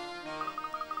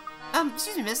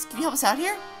 Excuse me, miss. Can you help us out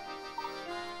here?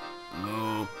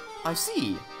 Moo. I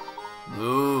see.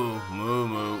 Moo.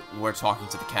 We're talking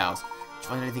to the cows. Did you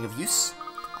find anything of use?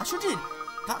 I sure did.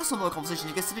 That was some more conversation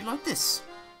to get something like this.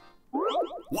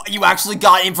 What? You actually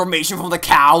got information from the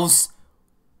cows?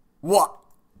 What?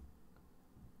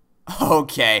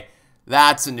 Okay,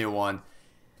 that's a new one.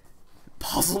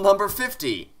 Puzzle number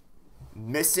 50.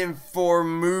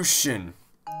 Misinformation.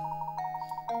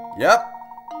 Yep.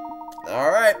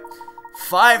 Alright.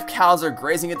 5 cows are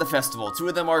grazing at the festival. 2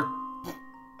 of them are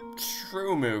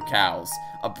true moo cows.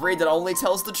 A breed that only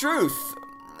tells the truth.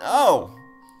 Oh.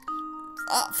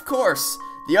 Of course.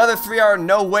 The other 3 are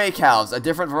no-way cows, a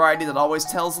different variety that always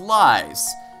tells lies.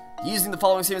 Using the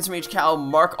following statements from each cow,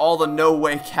 mark all the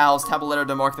no-way cows, tap a letter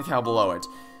to mark the cow below it.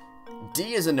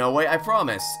 D is a no-way, I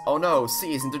promise. Oh no,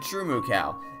 C isn't a true moo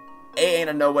cow. A ain't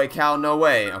a no-way cow, no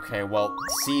way. Okay, well,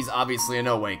 C's obviously a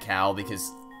no-way cow, because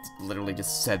it literally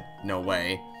just said no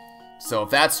way. So if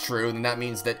that's true, then that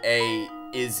means that A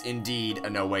is indeed a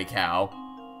no-way cow.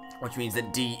 Which means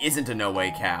that D isn't a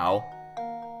no-way cow.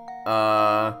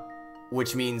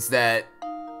 Which means that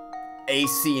A,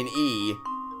 C, and E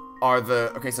are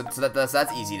the... Okay, so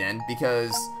that's easy then,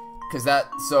 because that...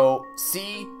 So,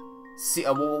 C...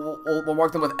 we'll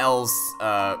mark them with L's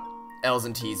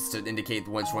and T's to indicate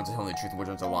which ones are telling the truth and which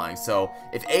ones are lying. So,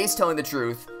 if A's telling the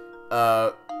truth,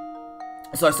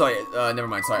 sorry, never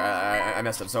mind, sorry, I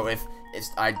messed up. So, if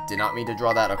I did not mean to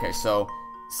draw that. Okay, so,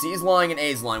 C is lying and A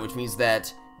is lying, which means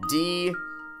that D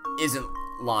isn't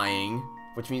lying,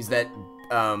 which means that,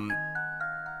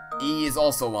 E is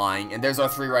also lying, and there's our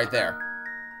 3 right there.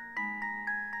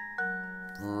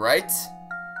 Right?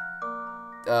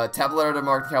 Tap a letter to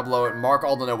mark the cow below it, mark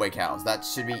all the no-way cows. That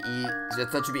should be E,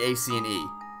 that should be A, C, and E.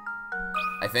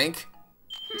 I think?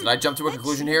 Did I jump to a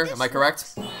conclusion here? Am I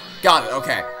correct? Got it,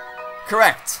 okay.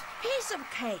 Correct! Piece of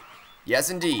cake.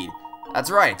 Yes, indeed. That's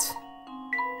right.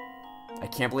 I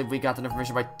can't believe we got that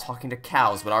information by talking to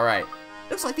cows, but alright.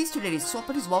 Looks like these 2 ladies swapped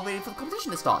buddies while waiting for the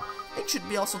competition to start. Things should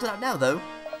be all sorted out now, though.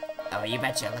 Oh, you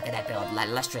betcha. Look at that big old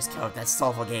lustrous coat. That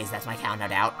soulful gaze. That's my cow, no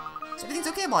doubt. So everything's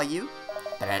okay by you?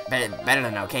 Better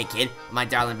than okay, kid. My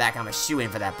darling back, I'm a shoe-in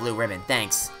for that blue ribbon.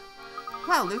 Thanks.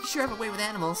 Wow, Luke, you sure have a way with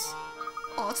animals.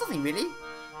 Oh, it's nothing really.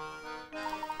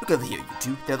 Look over here, you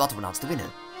two. They're about to announce the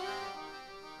winner.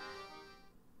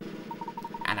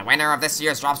 And the winner of this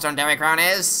year's Dropstone Dairy Crown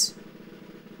is...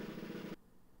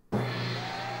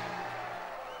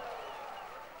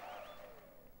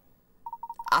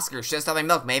 Oscar, should have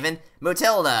milk, Maven.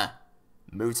 Mutilda.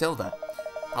 Mutilda.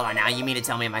 Hold on now, you mean to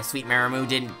tell me my sweet Maramoo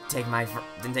didn't take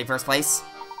first place?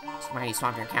 That's why you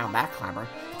swapped your cow back, Clobber.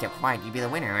 If you kept quiet, you'd be the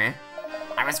winner, eh?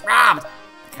 I was robbed!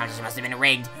 The contest must have been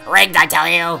rigged. Rigged, I tell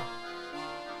you!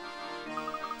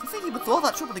 To think he went through all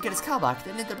that trouble to get his car back,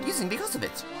 then ended up losing because of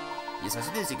it. Yes, I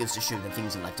suppose it goes to show that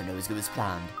things in life don't always go as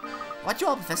planned. Right you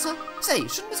are, Professor. Say,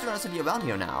 shouldn't Mr. Anderson be around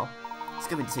here now? It's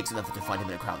going to take some effort to find him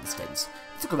in a crowd this dense.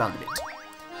 Let's look around a bit.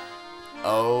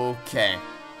 Okay.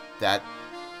 That...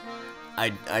 I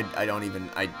don't even...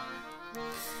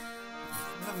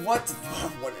 What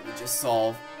did we just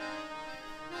solve?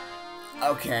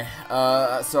 Okay,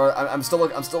 so I'm still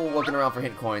looking around for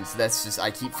hint coins. That's just,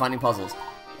 I keep finding puzzles.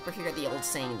 Ever hear the old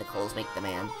saying, the clothes make the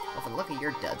man? Well, from the look of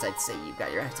your duds, I'd say you've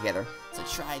got your act together. So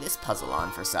try this puzzle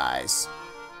on for size.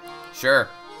 Sure.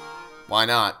 Why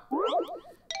not?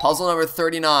 Puzzle number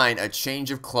 39, a change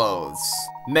of clothes.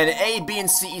 Men A, B, and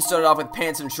C each started off with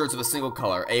pants and shirts of a single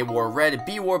color. A wore red,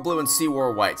 B wore blue, and C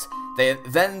wore white.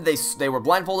 They were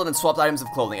blindfolded and swapped items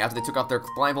of clothing. After they took off their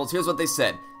blindfolds, here's what they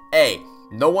said. A,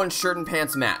 no one's shirt and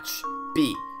pants match.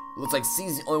 B, looks like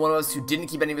C's the only one of us who didn't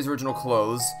keep any of his original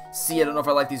clothes. C, I don't know if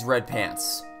I like these red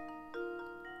pants.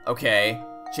 Okay.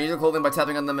 Change your clothing by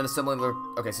tapping on them and assembling their...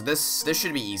 Okay, so this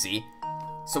should be easy.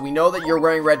 So we know that you're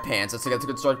wearing red pants. That's a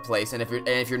good start place. And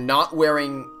if you're not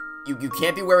wearing... You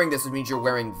can't be wearing this, which means you're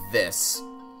wearing this.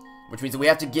 Which means that we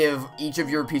have to give each of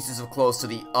your pieces of clothes to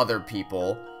the other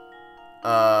people.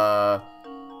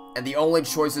 And the only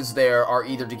choices there are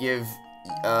either to give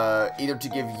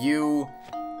you,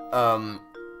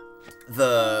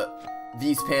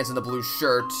 these pants and the blue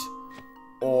shirt,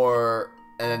 or,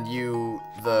 and you,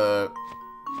 or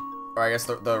I guess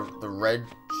the red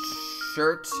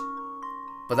shirt,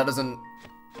 but that doesn't,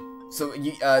 so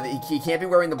you, he can't be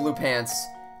wearing the blue pants,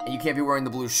 and you can't be wearing the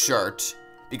blue shirt,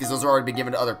 because those are already been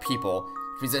given to other people,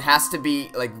 which means it has to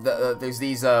be, like, there's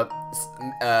these,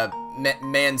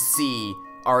 man C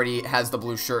already has the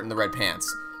blue shirt and the red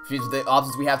pants. Which means the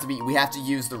options we have to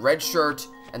use the red shirt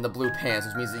and the blue pants,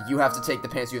 which means that you have to take the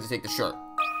pants, you have to take the shirt.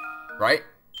 Right?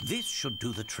 This should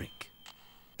do the trick.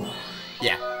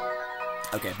 Yeah.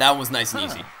 Okay, that one was nice and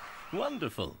easy.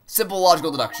 Wonderful. Simple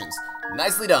logical deductions.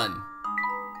 Nicely done.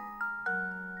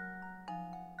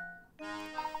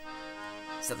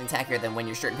 Something tackier than when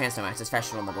your shirt and pants don't match is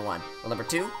fashion rule number 1. Rule number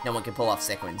 2, no one can pull off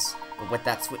sequins. But with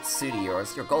that Swiss suit of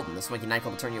yours, you're golden. The swanky night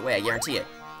will turn your way, I guarantee it.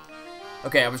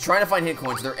 Okay, I was trying to find hint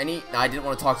coins. Are there any... No, I didn't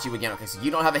want to talk to you again. Okay, so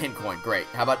you don't have a hint coin. Great.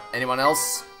 How about anyone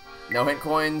else? No hint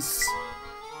coins?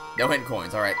 No hint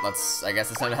coins. Alright, I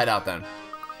guess it's time to head out then.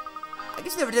 I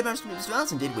guess we never did manage to meet Mr.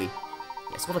 Anderson, did we?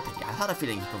 Yes, what a pity. I had a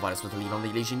feeling he'd provide us with a lead on the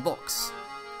Elysian box.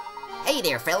 Hey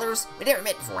there, fellers. We never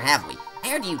met before, have we? I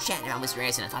heard you chatting about Mr.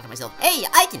 Anderson and thought to myself, hey,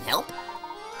 I can help.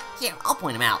 Here, I'll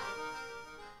point him out.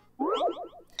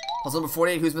 Puzzle number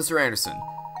 48, who's Mr. Anderson?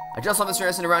 I just saw Mr.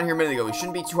 Anderson around here a minute ago. He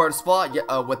shouldn't be too hard to spot,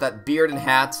 with that beard and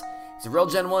hat. He's a real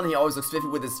Gen 1, he always looks spiffy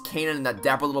with his cane and that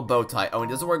dapper little bow tie. Oh,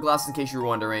 and he doesn't wear glasses in case you were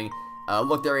wondering.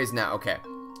 Look, there he is now. Okay.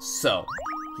 So,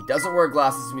 he doesn't wear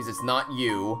glasses, which means it's not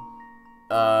you.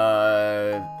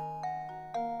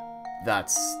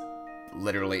 That's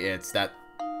literally it. It's that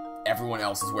everyone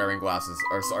else is wearing glasses,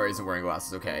 or sorry, isn't wearing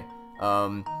glasses, okay.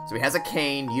 So he has a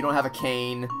cane, you don't have a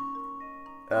cane.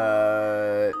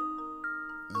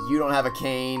 You don't have a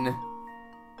cane.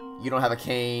 You don't have a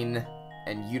cane.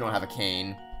 And you don't have a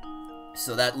cane.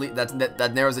 So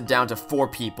that narrows it down to 4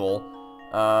 people.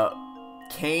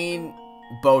 Cane,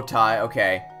 bow tie,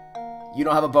 okay. You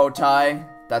don't have a bow tie,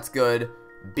 that's good.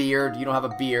 Beard, you don't have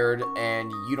a beard,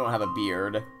 and you don't have a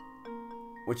beard.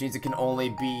 Which means it can only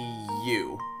be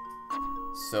you.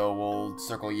 So we'll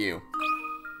circle you.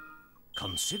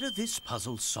 Consider this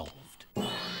puzzle solved.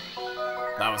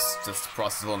 That was just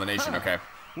process of elimination, okay.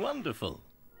 Wonderful.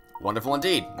 Wonderful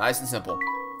indeed. Nice and simple.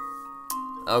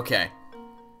 Okay.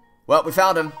 Well, we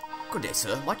found him. Good day,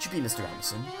 sir. What you be, Mr.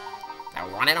 Anderson? The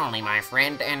one and only, my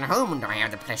friend, and whom do I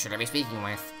have the pleasure to be speaking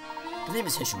with? The name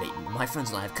is Professor Layton. My friends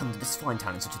and I have come to this fine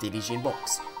town in search of the Elysian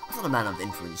Box. I thought a man of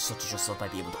influence such as yourself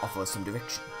might be able to offer us some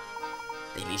direction.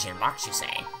 The Elysian Box, you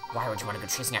say? Why would you want to go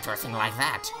chasing after a thing like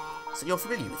that? So you're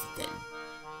familiar with it, then?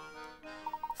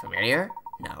 Familiar?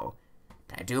 No.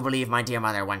 But I do believe my dear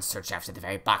mother once searched after the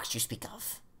very box you speak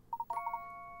of.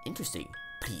 Interesting.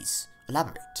 Please,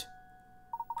 elaborate.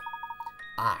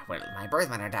 Ah, well, my birth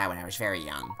mother died when I was very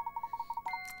young.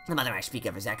 The mother I speak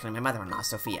of is actually my mother-in-law,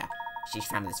 Sophia. She's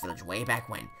from this village way back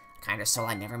when. A kind of soul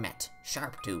I never met.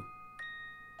 Sharp, too.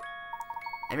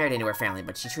 I married into her family,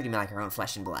 but she treated me like her own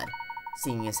flesh and blood.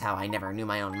 Seeing as how I never knew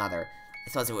my own mother,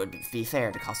 I thought it would be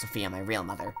fair to call Sophia my real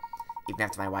mother. Even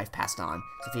after my wife passed on,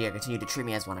 Sophia continued to treat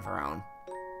me as one of her own.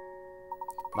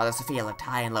 Mother Sophia looked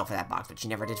high and low for that box, but she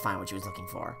never did find what she was looking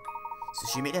for. So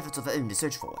she made efforts of her own to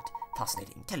search for it.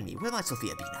 Fascinating. Tell me, where might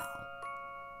Sophia be now?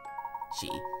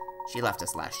 She left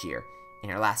us last year. In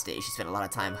her last day, she spent a lot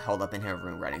of time holed up in her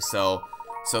room writing. So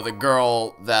the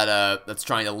girl that that's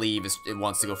trying to leave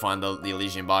wants to go find the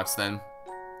Elysian box then.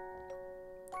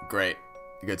 Great.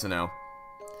 Good to know.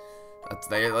 At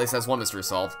least that's one mystery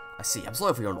solved. I see. I'm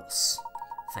sorry for your loss.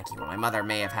 Thank you. Well, my mother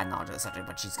may have had knowledge of the subject,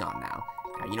 but she's gone now.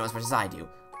 Now, you know as much as I do.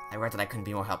 I regret that I couldn't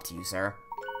be more help to you, sir.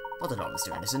 Not at all,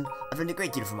 Mr. Anderson. I've learned a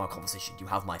great deal from our conversation. You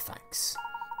have my thanks.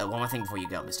 One more thing before you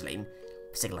go, Mr. Layton.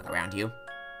 Let's take a look around you.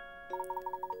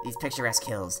 These picturesque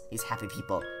hills, these happy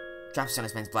people. Dropstone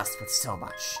has been blessed with so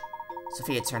much.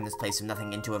 Sophia turned this place from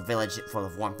nothing into a village full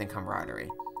of warmth and camaraderie.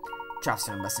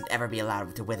 Dropstone mustn't ever be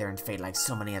allowed to wither and fade like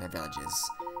so many other villages.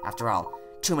 After all,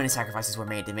 too many sacrifices were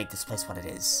made to make this place what it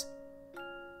is.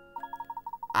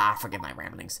 Ah, forgive my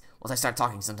ramblings. Once I start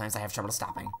talking, sometimes I have trouble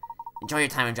stopping. Enjoy your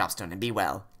time in Dropstone and be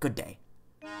well. Good day.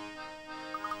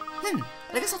 I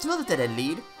guess that's another dead-end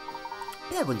lead.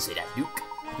 Yeah, I wouldn't say that, Luke.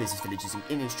 Because this village is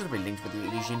inextricably linked with the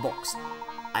Elysian box.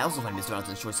 I also find Mr.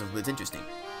 Alton's choice of words interesting.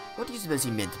 What do you suppose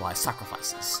he meant by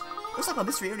sacrifices? Looks like our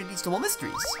mystery only leads to more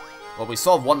mysteries. Well, we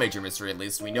solved one major mystery at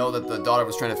least. We know that the daughter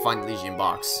was trying to find the Elysian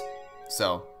box.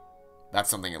 So, that's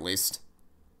something at least.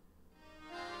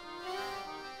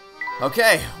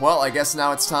 Okay, well, I guess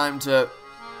now it's time to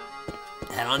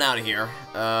head on out of here.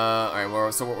 Alright,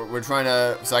 we're trying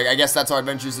to... So I guess that's our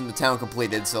adventures in the town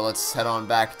completed, so let's head on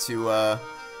back to, I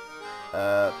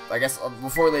guess,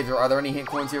 before we leave, are there any hint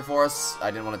coins here for us?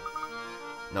 I didn't want to...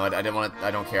 No, I didn't want to...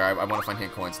 I don't care. I want to find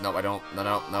hint coins. No, I don't.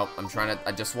 No. I'm trying to...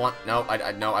 I just want... No,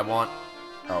 I want...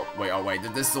 Oh, wait.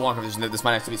 This is a long conversation. This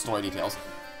might actually be story details.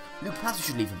 Luke, perhaps we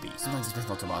should leave him be. Sometimes it's best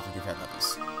not to laugh with your fellow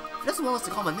others. If he doesn't want us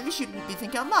to comment, maybe we shouldn't be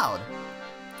thinking out loud.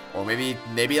 Or maybe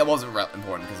that wasn't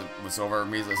important because it was over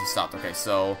immediately as it stopped. Okay,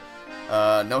 so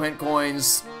no hint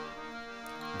coins.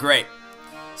 Great.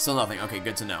 Still nothing. Okay,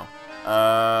 good to know.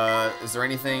 Is there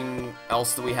anything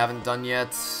else that we haven't done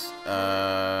yet?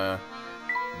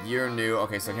 You're new.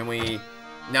 Okay, so can we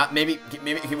now maybe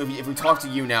if we talk to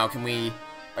you now, can we?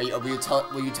 Will you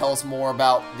tell us more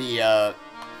about the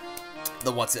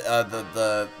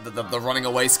running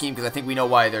away scheme? Because I think we know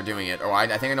why they're doing it, or I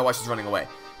think I know why she's running away.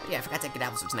 Yeah, I forgot to get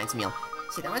apples for tonight's meal.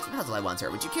 See, that might be a puzzle I want,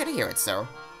 sir. Would you care to hear it, sir?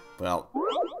 Well,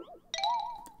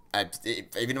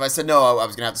 even if I said no, I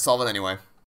was gonna have to solve it anyway.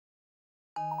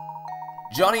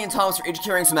 Johnny and Thomas are each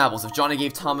carrying some apples. If Johnny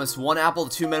gave Thomas 1 apple,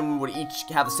 the 2 men would each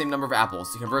have the same number of apples.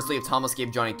 Conversely, if Thomas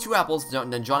gave Johnny 2 apples,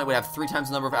 then Johnny would have 3 times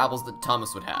the number of apples that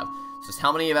Thomas would have. So just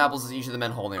how many of apples is each of the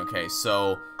men holding? Okay,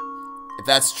 so if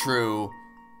that's true,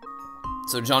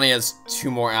 so Johnny has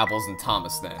 2 more apples than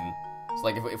Thomas then. So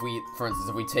like if we, for instance,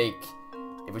 if we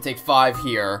take 5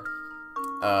 here,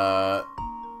 and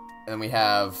then we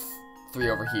have 3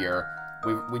 over here,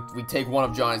 we take 1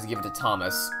 of Johnny's and give it to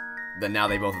Thomas. Then now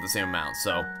they both have the same amount.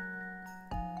 So,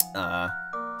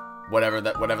 whatever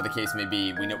the case may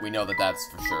be, we know that that's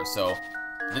for sure. So,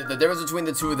 the difference between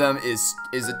the 2 of them is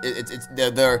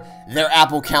their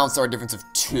apple counts are a difference of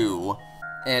 2,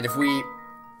 and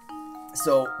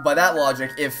so by that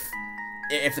logic, if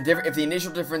the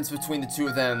initial difference between the 2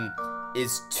 of them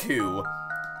is 2,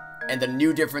 and the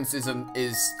new difference is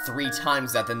 3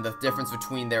 times that, then the difference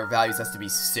between their values has to be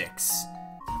 6.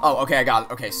 Oh, okay, I got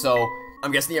it. Okay, so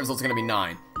I'm guessing the result's gonna be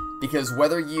 9, because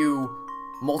whether you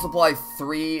multiply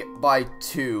 3 by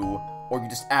 2 or you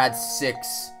just add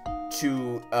 6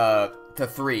 to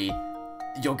 3,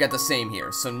 you'll get the same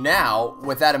here. So now,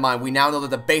 with that in mind, we now know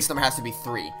that the base number has to be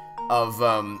 3 of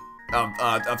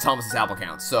Thomas's apple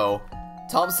count. So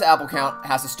Thomas's apple count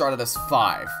has to start at as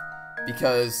 5,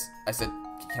 because I said,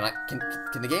 can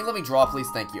the game let me draw, please?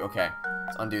 Thank you. Okay,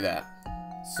 let's undo that.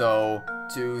 So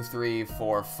 2, 3,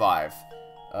 4, 5.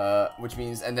 Which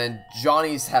means, and then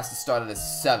Johnny's has to start at a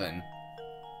 7,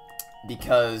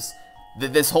 because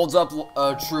this holds up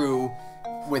true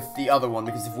with the other one,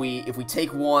 because if we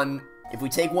take one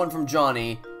from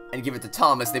Johnny and give it to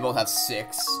Thomas, they both have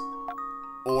 6.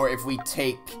 Or if we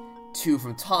take 2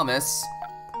 from Thomas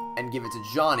and give it to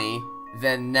Johnny,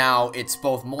 then now it's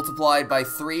both multiplied by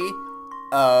 3.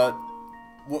 The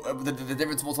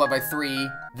difference multiplied by 3,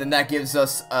 then that gives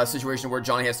us a situation where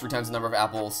Johnny has 3 times the number of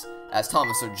apples as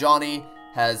Thomas. So Johnny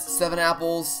has 7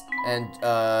 apples, and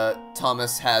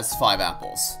Thomas has 5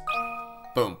 apples.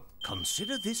 Boom.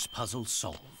 Consider this puzzle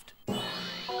solved.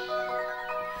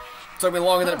 Took me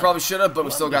longer than it probably should have, but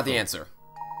we still got the answer.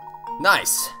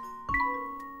 Nice.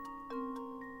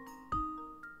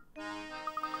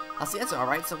 That's the answer,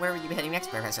 alright. So where will you be heading next,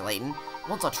 Professor Layton?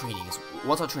 Once our training is in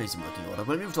working order,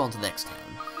 we'll move on to the next town.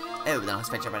 Oh, then I'll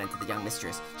expect to run into the young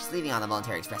mistress. She's leaving on the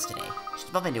Voluntary Express today.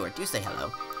 Just bump into her. Do say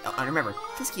hello. Oh, and remember,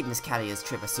 please keep Miss Callio's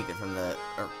trip a secret from the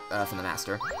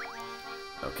master.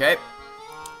 Okay.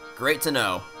 Great to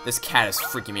know. This cat is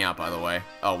freaking me out, by the way.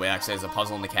 Oh, wait, actually, there's a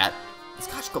puzzle in the cat. This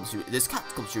cat sculpture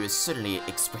is certainly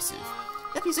expressive.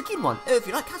 Yep, he's a keen one. Oh, if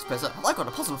you like cat Professor, I've got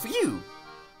a puzzle for you.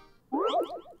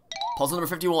 Puzzle number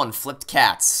 51, flipped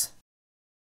cats.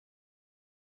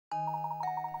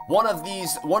 One of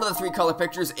the three color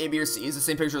pictures, A, B, or C, is the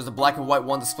same picture as the black and white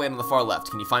one displayed on the far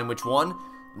left. Can you find which one?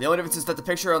 The only difference is that the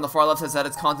picture on the far left has had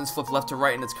its contents flipped left to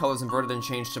right and its colors inverted and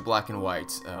changed to black and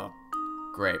white. Oh,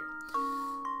 great.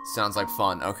 Sounds like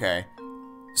fun. Okay.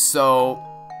 So,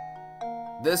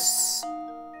 this...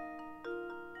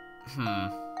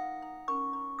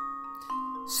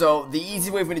 So, the easy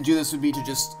way for me to do this would be to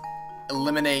just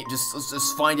eliminate,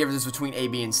 just find differences between A,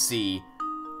 B, and C,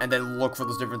 and then look for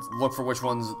those look for which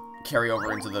ones carry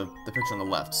over into the picture on the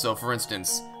left. So, for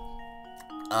instance,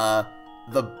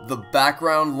 the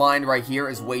background line right here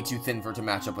is way too thin for it to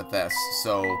match up with this,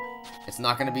 so it's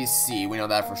not gonna be C. We know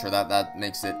that for sure. That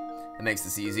makes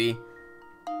this easy.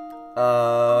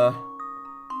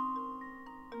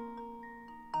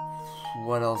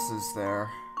 What else is there?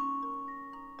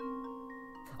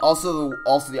 Also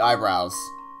the eyebrows.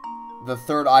 The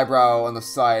third eyebrow on the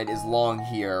side is long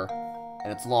here,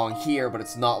 and it's long here, but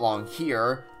it's not long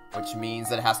here, which means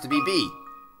that it has to be B.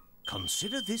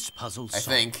 Consider this puzzle solved.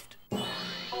 I think.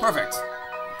 Perfect.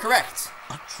 Correct.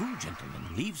 A true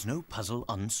gentleman leaves no puzzle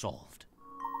unsolved.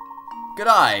 Good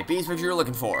eye. B's picture you're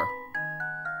looking for.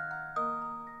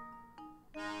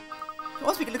 It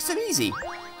must make it look so easy.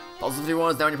 Puzzle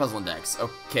 51 is down your puzzle index.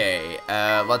 Okay,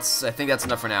 I think that's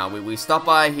enough for now. We stopped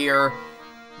by here.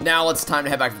 Now it's time to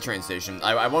head back to the train station.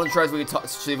 I want to try if we could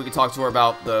see if we could talk to her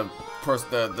about the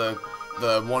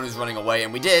one who's running away,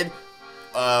 and we did.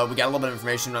 We got a little bit of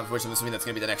information, which I'm assuming that's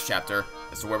going to be the next chapter,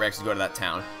 as to where we actually go to that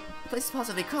town. The place is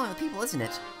positively crawling with people, isn't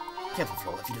it? Careful,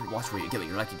 Flo. If you don't watch where you're going,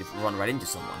 you're likely to run right into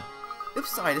someone. Oops,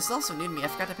 sorry, this is also new to me. I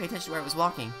forgot to pay attention to where I was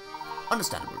walking.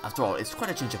 Understandable. After all, it's quite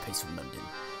a change of pace from London.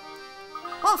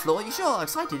 Oh, Flo, you sure are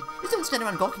excited. Just don't stand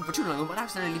around gawking for too long, we might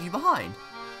accidentally leave you behind.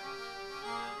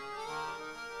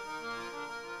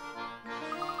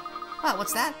 Wow,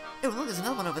 what's that? Oh, look, there's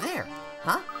another one over there.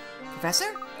 Huh?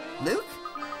 Professor? Luke?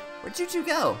 Where'd you two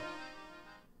go?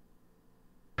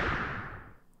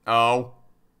 Oh.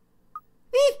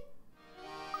 Eee!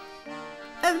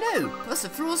 Oh no! Professor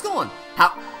Floor's gone!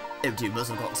 How? Oh dear, must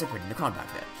have gotten separated in the crowd back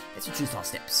there. Let's retrace our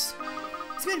steps.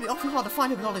 It's going to be awfully hard to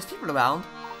find her with all those people around.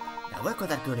 Now, where could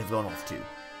that girl have gone off to?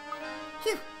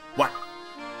 Phew! What?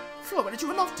 Flo, where did you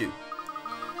run off to?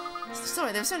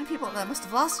 Sorry, there were so many people that I must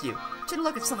have lost you. Didn't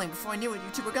look at something before I knew it,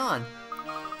 you two were gone.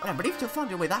 But I believe you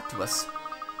found your way back to us.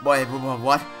 Wait,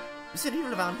 what? There's so many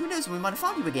people around, who knows when we might have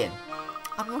found you again.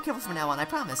 I'll be more careful from now on, I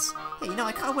promise. Hey, you know,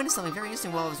 I caught wind of something very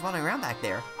interesting while I was running around back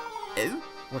there. Oh?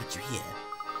 What did you hear?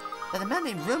 That a man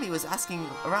named Romy was asking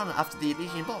around after the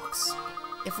Elysian box.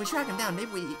 If we track him down,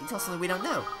 maybe he can tell something we don't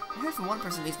know. I heard from one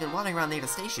person he's been wandering around near the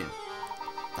station.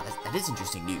 That is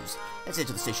interesting news. Let's head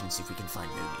to the station and see if we can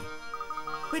find Romy.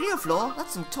 Wait here, Flo.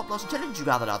 That's some top-notch intelligence you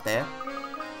gathered out there.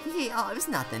 Oh, it was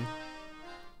nothing.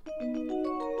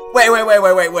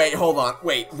 Wait, hold on.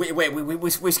 Wait,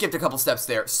 we skipped a couple steps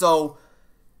there. So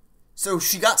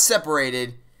she got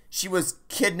separated, she was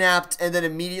kidnapped, and then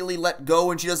immediately let go,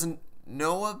 and she doesn't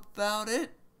know about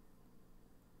it?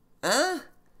 Huh?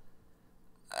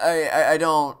 I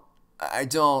don't...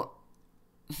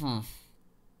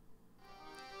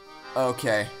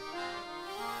 Okay.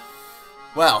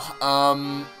 Well,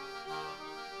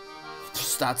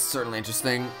 that's certainly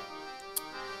interesting.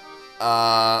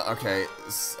 Okay.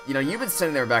 You know, you've been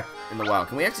sitting there back in the wild.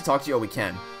 Can we actually talk to you? Oh, we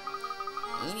can.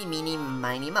 Eeny, meeny,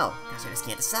 miny, mo. Guess I just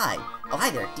can't decide. Oh, hi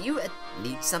there. Do you,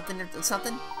 need something or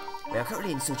something? We are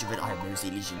currently in search of an item known as the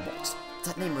Elysian Box.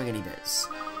 Does that name ring any bells?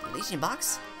 The Elysian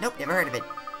box? Nope, never heard of it.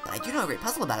 But I do know a great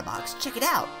puzzle about a box. Check it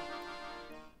out.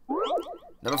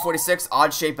 Number 46,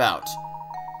 odd shape out.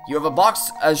 You have a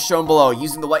box as shown below.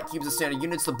 Using the white cubes as standard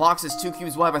units, the box is 2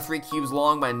 cubes wide by 3 cubes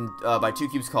long by 2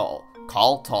 cubes tall.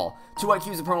 2 white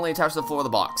cubes are permanently attached to the floor of the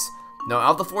box. Now,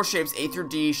 out of the 4 shapes, A through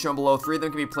D, shown below, 3 of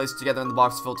them can be placed together in the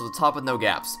box filled to the top with no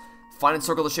gaps. Find and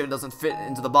circle the shape that doesn't fit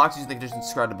into the box using the conditions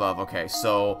described above. Okay,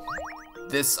 so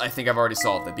this, I think I've already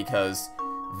solved it, because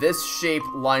this shape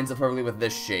lines up perfectly with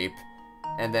this shape,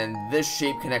 and then this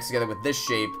shape connects together with this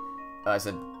shape, I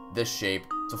said this shape,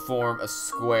 to form a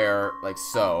square, like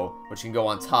so, which can go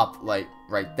on top, like,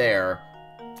 right there,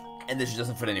 and this just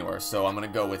doesn't fit anywhere, so I'm gonna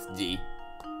go with D.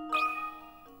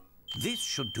 This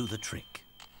should do the trick.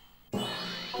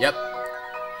 Yep.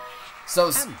 So,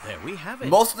 And there we have it.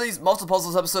 most of the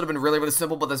puzzles this episode have been really, really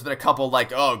simple, but there's been a couple,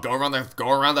 like, oh, go around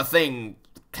the thing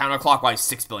counterclockwise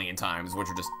 6 billion times, which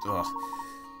are just, ugh.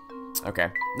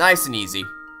 Okay. Nice and easy.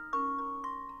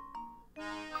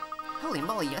 Holy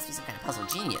moly, you must be some kind of puzzle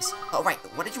genius. Oh, right,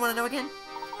 what did you want to know again?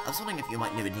 I was wondering if you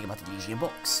might know anything about the Diabolical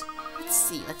Box. Let's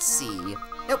see.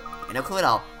 Nope, I have no clue at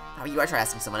all. How about you try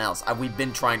asking someone else? We've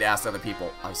been trying to ask other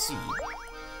people. I see.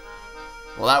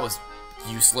 Well, that was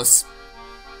useless.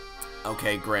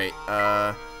 Okay, great. We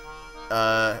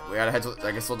gotta head to,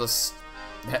 I guess we'll just,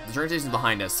 the train station's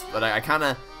behind us, but I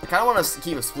kinda want to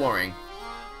keep exploring.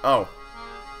 Oh.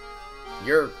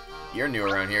 You're new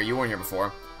around here. You weren't here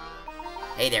before.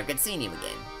 Hey there, good seeing you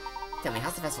again. Tell me,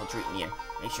 how's the festival treating you?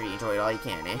 Make sure you enjoy it all you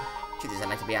can, eh? Truth is, I'd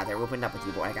like to be out there whooping up with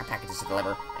you, boy. I got packages to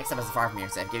deliver. Next time isn't far from here,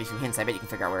 so if I give you some hints, I bet you can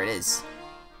figure out where it is.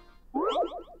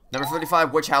 Number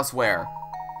 35, which house where?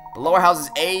 The lower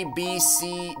houses A, B,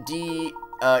 C, D,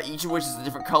 each of which is a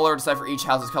different color. Decipher each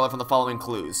house's color from the following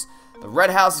clues. The red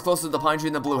house is closer to the pine tree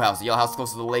than the blue house. The yellow house is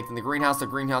closer to the lake than the green house. The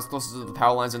green house is closer to the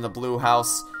power lines than the blue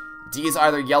house. D is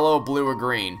either yellow, blue, or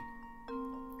green.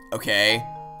 Okay.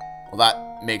 Well,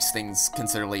 that makes things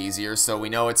considerably easier. So we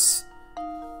know it's...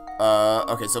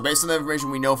 okay, so based on the information,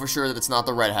 we know for sure that it's not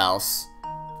the red house.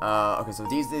 Okay, so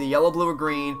D's the yellow, blue, or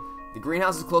green. The green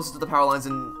house is closer to the power lines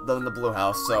than the blue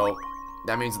house, so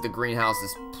that means that the green house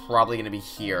is probably going to be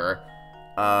here.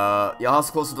 The yellow house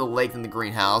is closer to the lake than the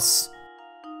green house.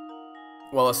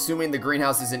 Well, assuming the green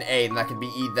house is in A, then that could be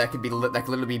E, that could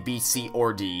literally be B, C,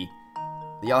 or D.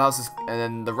 The yellow house is, and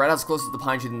then the red house is closer to the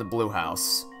pine tree than the blue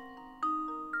house.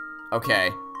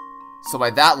 Okay, so by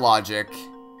that logic,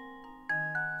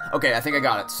 okay, I think I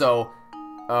got it. So,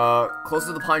 closer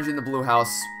to the pine tree than the blue house,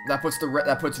 that puts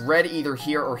red either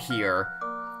here or here.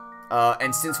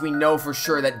 And since we know for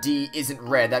sure that D isn't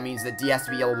red, that means that D has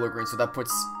to be yellow, blue, green. So that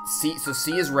puts C. So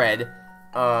C is red,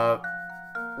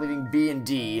 leaving B and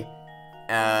D.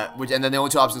 And then the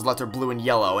only two options left are blue and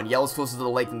yellow. And yellow's closer to the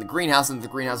lake than the greenhouse, and if the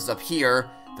greenhouse is up here,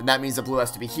 then that means the blue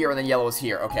has to be here, and then yellow is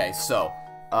here. Okay, so,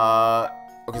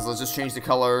 okay, so let's just change the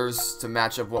colors to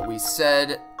match up what we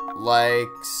said, like,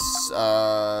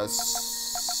 so.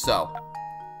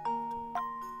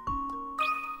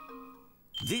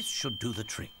 This should do the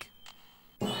trick.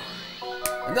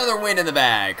 Another win in the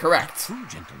bag, correct. True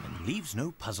gentleman leaves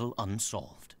no puzzle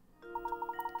unsolved.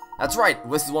 That's right,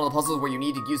 this is one of the puzzles where you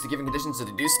need to use the given conditions to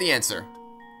deduce the answer.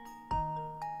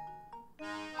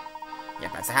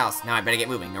 Yep, that's the house. Now I better get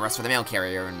moving. No rest for the mail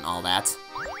carrier and all that.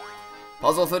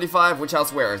 Puzzle 35, which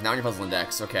house where is now in your puzzle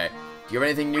index. Okay. Do you have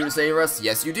anything new to say to us?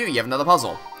 Yes, you do. You have another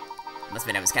puzzle. I must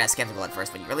admit, I was kind of skeptical at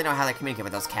first, but you really know how they communicate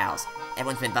with those cows.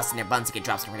 Everyone's been busting their buns to get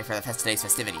Dropstone ready for today's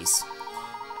festivities.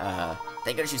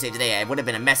 Thank goodness you saved today. It would have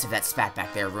been a mess if that spat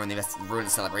back there ruined the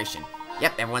celebration.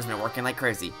 Yep, everyone's been working like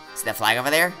crazy. See that flag over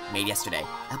there? Made yesterday.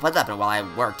 I put it up, and while I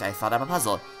worked, I thought up a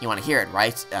puzzle. You want to hear it,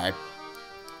 right? I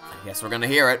guess we're gonna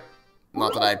hear it.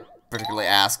 Not that I particularly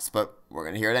asked, but we're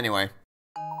gonna hear it anyway.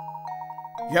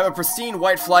 You have a pristine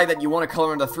white flag that you want to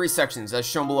color into 3 sections. As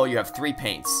shown below, you have 3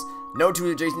 paints. No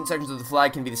 2 adjacent sections of the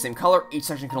flag can be the same color. Each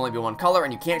section can only be one color,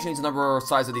 and you can't change the number or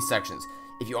size of these sections.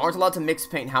 If you aren't allowed to mix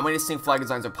paint, how many distinct flag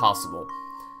designs are possible?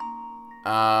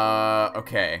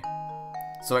 Okay.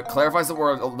 So it clarifies that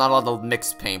we're not allowed to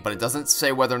mix paint, but it doesn't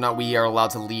say whether or not we are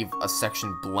allowed to leave a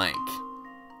section blank.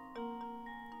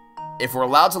 If we're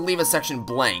allowed to leave a section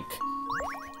blank,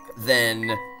 then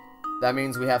that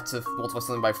means we have to multiply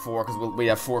something by 4, because we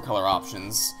have 4 color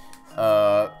options.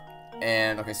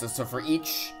 And, okay, so for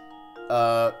each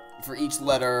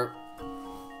letter,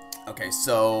 okay,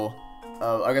 so,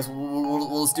 I guess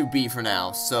we'll just do B for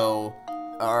now, so,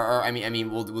 I mean,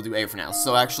 we'll do A for now.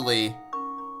 So actually,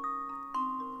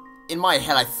 in my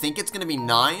head, I think it's gonna be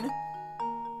 9,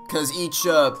 because each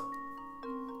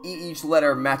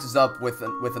letter matches up with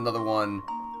another one,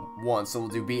 so we'll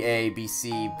do BA,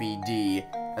 BC, BD,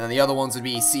 and then the other ones would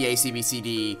be CA, CB,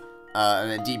 CD,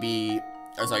 and then DA,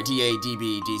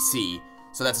 DB, DC.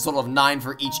 So that's a total of 9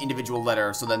 for each individual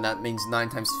letter, so then that means 9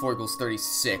 times 4 equals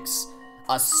 36.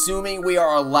 Assuming we're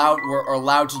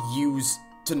allowed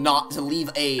to leave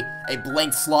a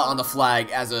blank slot on the flag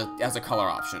as a color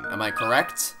option. Am I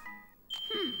correct?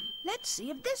 Let's see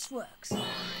if this works.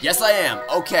 Yes, I am.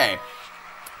 Okay.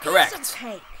 Correct. Piece of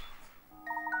cake.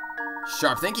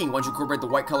 Sharp thinking. Once you incorporate the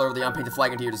white color of the unpainted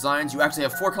flag into your designs, you actually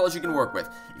have 4 colors you can work with.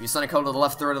 If you assign a color to the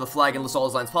left third of the flag and list all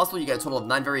designs possible, you get a total of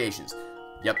 9 variations.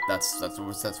 Yep, that's what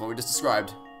we just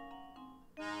described.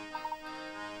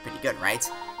 Pretty good, right?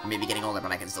 I may be getting older,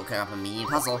 but I can still cook up a mean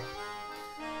puzzle.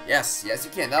 Yes, you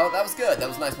can. That was good. That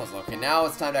was a nice puzzle. Okay, now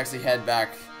it's time to actually head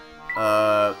back.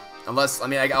 Unless, I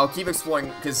mean, I'll keep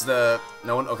exploring because there's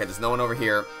no one over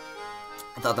here.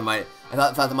 I thought there might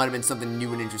have been something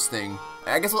new and interesting.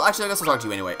 I guess I'll talk to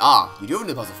you anyway. You do have a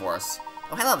new puzzle for us.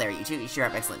 Oh, hello there, you two. You sure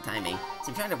have excellent timing. So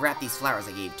I'm trying to wrap these flowers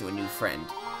I gave to a new friend.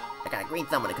 I got a green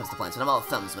thumb when it comes to plants, and I'm all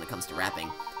thumbs when it comes to rapping.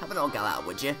 How about all gal out,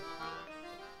 would you?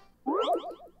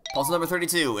 Puzzle number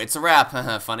 32. It's a rap.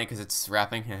 Funny, because it's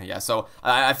rapping. Yeah, so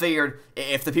I figured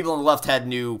if the people on the left had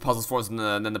new puzzles for us,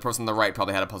 then the person on the right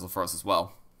probably had a puzzle for us as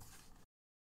well.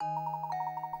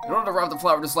 In order to wrap the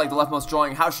flower just like the leftmost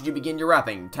drawing, how should you begin your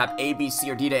rapping? Tap A, B, C,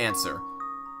 or D to answer.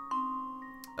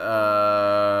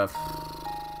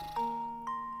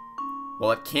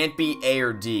 Well, it can't be A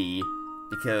or D,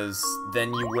 because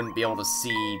then you wouldn't be able to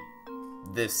see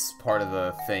this part of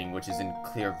the thing, which is in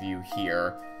clear view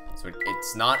here. So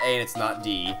it's not A and it's not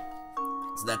D.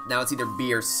 So that now it's either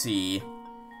B or C.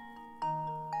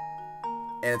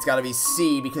 And it's gotta be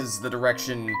C because the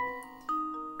direction,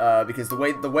 because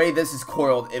the way this is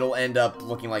coiled, it'll end up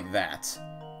looking like that.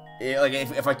 Like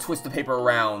if I twist the paper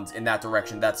around in that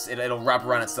direction, it'll wrap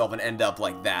around itself and end up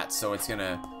like that. So it's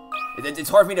gonna, it's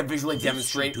hard for me to visually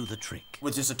demonstrate do the trick.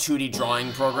 with just a 2D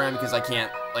drawing program because I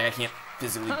can't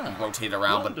physically rotate it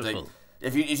around. Wonderful. But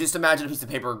if you just imagine a piece of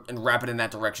paper and wrap it in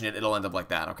that direction, it'll end up like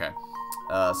that. Okay.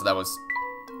 So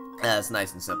that's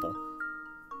nice and simple.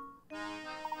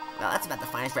 Well, that's about the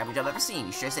finest rabbit I've ever seen.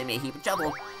 You sure saved me a heap of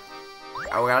trouble.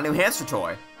 Oh, we got a new hamster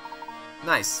toy.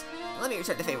 Nice. Let me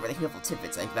return the favor with a handful of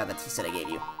tidbits about that tea set I gave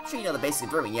you. I'm sure you know the basics of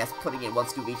brewing, yes, putting in 1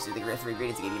 scoop each of the 3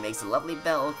 ingredients I gave you makes a lovely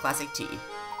Bell classic tea.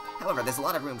 However, there's a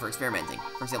lot of room for experimenting.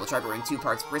 For example, try brewing 2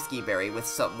 parts brisky berry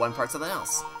with 1 part something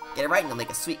else. Get it right and you'll make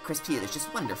a sweet, crisp tea that's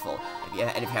just wonderful. If you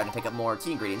happen to pick up more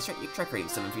tea ingredients, you try creating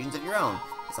some infusions of your own.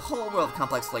 There's a whole world of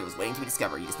complex flavors waiting to be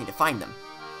discovered, you just need to find them.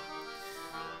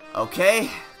 Okay,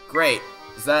 great.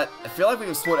 I feel like we've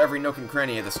explored every nook and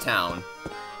cranny of this town.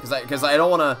 Because I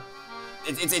don't want to...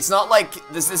 It's not like...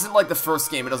 This isn't like the first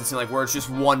game, it doesn't seem like, where it's just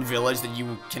one village that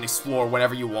you can explore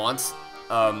whenever you want.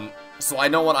 So I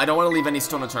don't want to leave any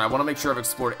stone unturned. I want to make sure I've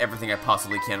explored everything I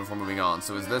possibly can before moving on.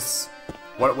 So is this...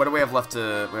 What do we have left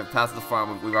to... We have Path to the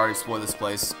Farm, we've already explored this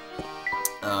place.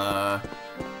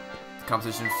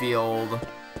 Competition field...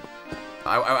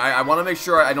 I want to make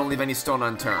sure I don't leave any stone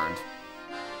unturned.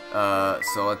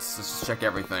 So let's just check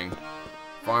everything.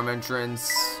 Farm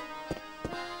entrance...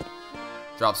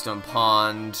 Dropstone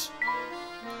Pond.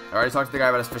 I already talked to the guy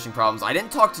about his fishing problems. I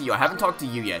didn't talk to you. I haven't talked to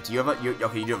you yet. Do you have a...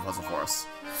 okay, you do have a puzzle for us.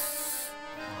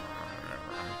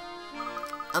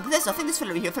 Professor, I think this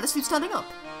fellow here fell asleep standing up.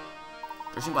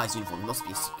 Judging by his uniform, he must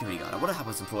be a security guard. I wonder how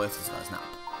his employee if this guy's nap.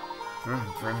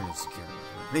 Perimeter security.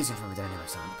 Please confirm that I never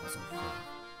saw the puzzle.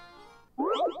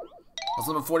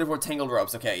 Puzzle number 44, Tangled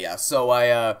Ropes. Okay, yeah. So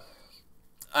I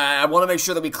want to make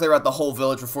sure that we clear out the whole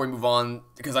village before we move on,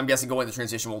 because I'm guessing going to the train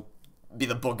station will be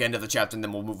the bookend of the chapter, and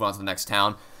then we'll move on to the next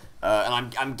town.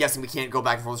 And I'm guessing we can't go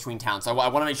back and forth between towns, so I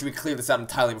want to make sure we clear this out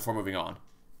entirely before moving on.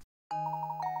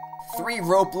 3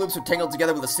 rope loops are tangled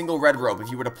together with a single red rope.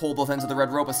 If you were to pull both ends of the red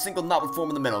rope, a single knot would form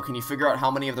in the middle. Can you figure out how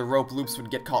many of the rope loops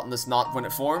would get caught in this knot when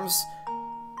it forms?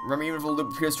 Remember, even if a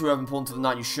loop appears to have been pulled into the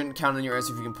knot, you shouldn't count on your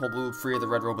answer if you can pull the loop free of the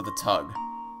red rope with a tug.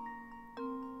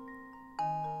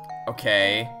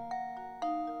 Okay.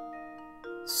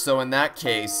 So in that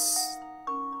case...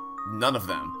 none of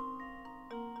them.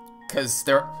 Because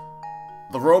the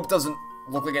rope doesn't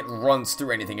look like it runs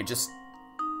through anything. It's just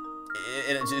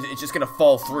gonna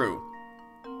fall through.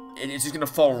 It's just gonna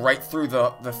fall right through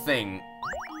the thing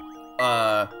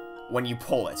when you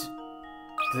pull it.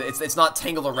 It's not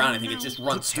tangled around anything. It just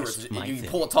runs through it. If you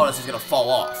pull it taut, it's just gonna fall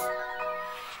off.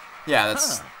 Yeah,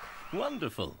 that's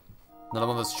wonderful. Another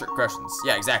one of those trick questions.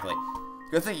 Yeah, exactly.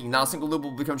 Good thinking. Not a single loop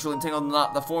will become truly entangled in the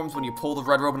knot that forms when you pull the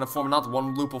red rope and form a knot.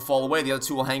 One loop will fall away, the other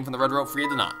 2 will hang from the red rope free of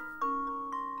the knot.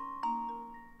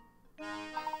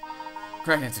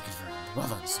 Correct answer confirmed. Well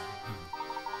done, sir.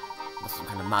 That's some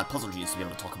kind of mad puzzle genius to be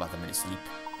able to talk about them in his sleep.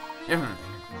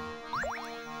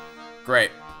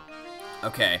 Great.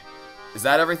 Okay. Is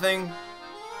that everything?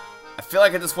 I feel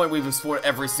like at this point we've explored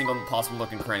every single possible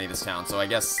nook and cranny of this town, so I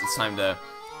guess it's time to...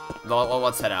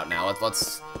 let's head out now.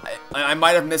 I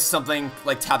might have missed something,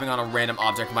 like tapping on a random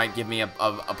object might give me a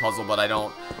puzzle, but I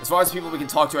don't. As far as people we can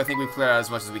talk to, I think we've cleared out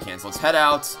as much as we can. So let's head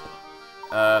out.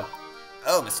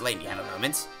 Oh, Mr. Layton, you have a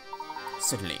moment?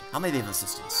 Certainly. How may I be of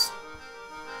assistance?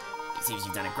 It seems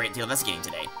you've done a great deal of investigating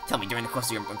today. Tell me, during the course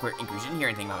of your inquiry, you didn't hear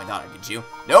anything about my daughter, did you?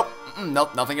 Nope.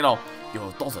 Nope, nothing at all.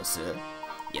 Your daughter, sir?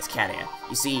 Yes, Katia.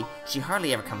 You see, she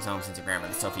hardly ever comes home since her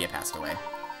grandmother, Sophia, passed away.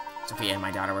 Sophia and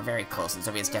my daughter were very close, and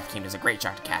Sophia's death came as a great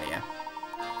shock to Katia.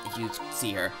 If you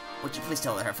see her, would you please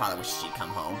tell her that her father wishes she'd come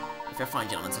home? If you're a fine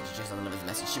gentleman such as yourself and deliver the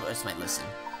message, she just might listen.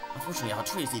 Unfortunately, our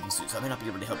tree is leaving soon, so I may not be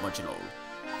able to help much at all.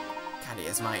 Katia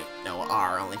is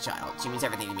our only child. She means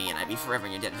everything to me, and I'd be forever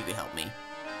in your debt if you could help me.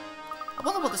 I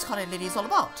wonder what this kind lady is all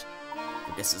about.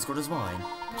 Your guess is as good as mine.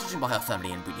 Judging by her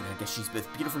family and breeding, I guess she's both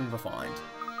beautiful and refined.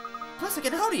 Professor,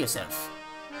 get a hold of yourself.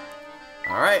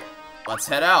 Alright, let's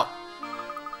head out.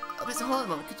 Oh, Mr. Hold on a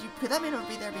moment. Could that man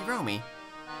over there be Romy?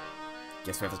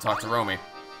 Guess we have to talk to Romy.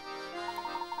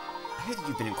 I heard that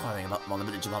you've been inquiring about the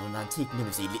village about an antique known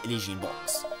as the Elysian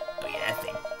Box. Oh yeah, that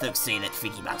thing. Folks say that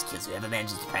freaky box kills whoever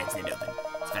manages to pry it open.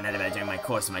 I found out about it during my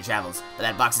course and my travels, but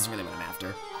that box isn't really what I'm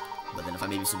after. But then if I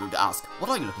may be so rude to ask, what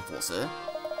are you looking for, sir?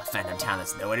 A phantom town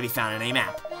that's nowhere to be found on any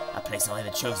map. A place only the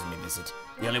chosen may visit.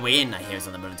 The only way in, I hear, is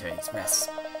on the Military Express.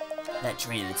 That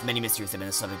train and its many mysteries have been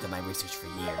the subject of my research for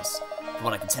years. From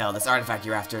what I can tell, this artifact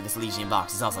you're after, this Elysian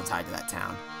Box, is also tied to that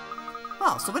town.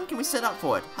 Wow, so when can we set out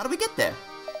for it? How do we get there?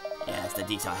 Yeah, that's the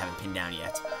detail I haven't pinned down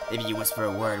yet. Maybe you whisper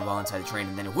a word while inside the train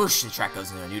and then whoosh, the track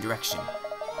goes in a new direction.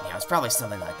 Yeah, it's probably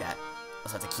something like that.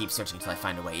 I'll have to keep searching until I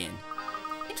find a way in.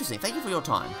 Interesting, thank you for your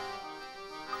time.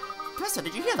 Professor,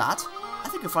 did you hear that? I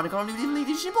think we've finally got a new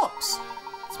Elysian Box.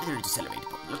 It's been really decelerated,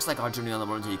 but it looks like our journey on the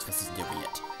Military Express isn't over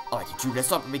yet. Alright, you two, let's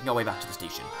start making our way back to the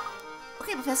station.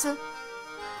 Okay, Professor.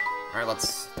 Alright,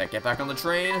 let's get back on the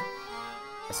train.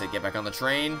 I said get back on the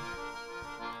train.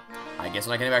 I guess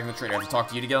when I get back on the train, I have to talk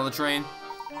to you to get on the train.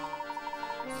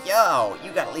 Yo,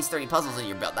 you got at least 30 puzzles in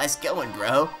your belt. Nice going,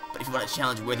 bro. But if you want a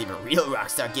challenge worthy of a real rock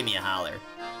star, give me a holler.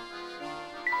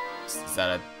 Is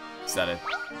that a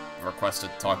request to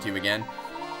talk to you again?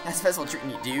 That special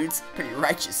treating you dudes. Pretty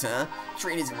righteous, huh?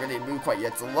 Train isn't ready to move quite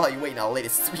yet, so while you're waiting, I'll lay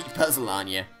this sweet puzzle on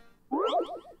you.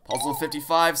 Puzzle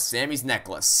 55, Sammy's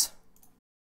necklace.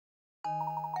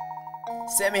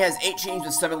 Sammy has 8 chains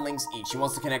with 7 links each. He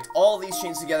wants to connect all these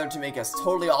chains together to make a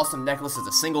totally awesome necklace as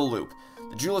a single loop.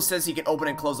 The jeweler says he can open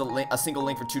and close a single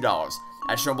link for $2.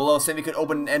 As shown below, Sammy could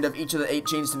open an end of each of the 8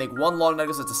 chains to make one long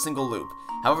necklace as a single loop.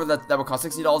 However, that would cost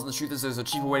 $60, and the truth is there's a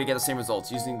cheaper way to get the same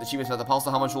results. Using the cheapest method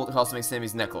possible, how much will it cost to make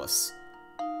Sammy's necklace?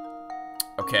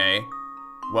 Okay.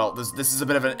 Well, this is a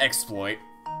bit of an exploit.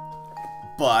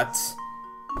 But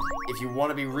if you want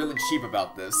to be really cheap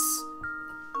about this,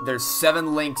 there's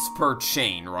 7 links per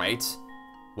chain, right?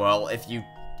 Well, if you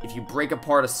break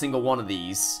apart a single one of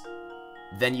these,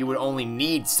 then you would only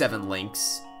need 7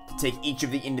 links to take each of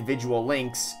the individual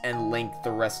links and link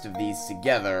the rest of these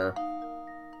together,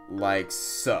 like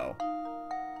so.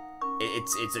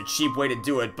 It's a cheap way to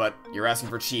do it, but you're asking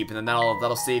for cheap, and then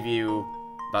that'll save you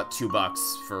about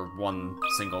 $2 for one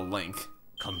single link.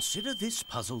 Consider this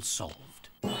puzzle solved.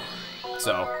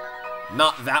 So,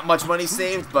 not that much money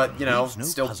saved, but, you know,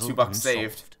 still $2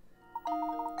 saved.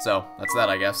 So, that's that,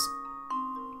 I guess.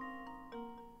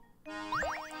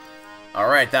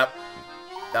 Alright, that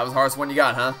was the hardest one you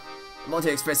got, huh? The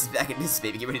Military Express is back in business,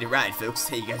 baby. Get ready to ride, folks.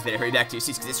 Hey, you guys better hurry back to your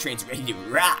seats, because this train's ready to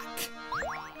rock.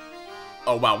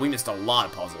 Oh, wow, we missed a lot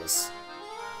of puzzles.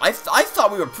 I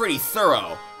thought we were pretty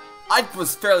thorough. I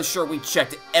was fairly sure we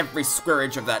checked every square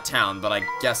inch of that town, but I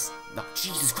guess... Oh,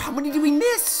 Jesus, how many did we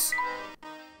miss?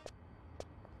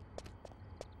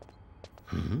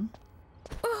 Hmm?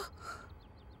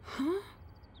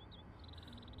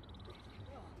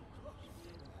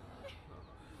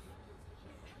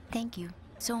 Thank you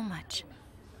so much.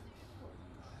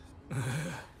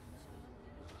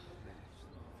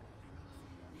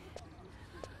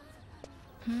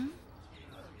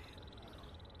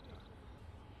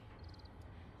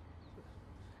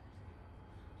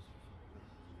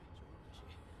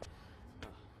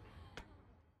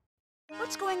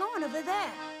 What's going on over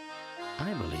there?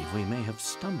 I believe we may have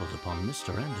stumbled upon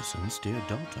Mr. Anderson's dear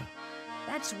daughter.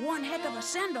 That's one heck of a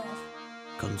send-off.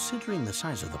 Considering the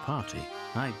size of the party,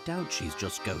 I doubt she's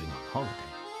just going on holiday.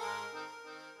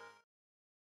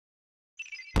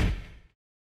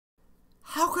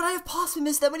 How could I have possibly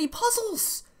missed that many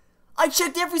puzzles? I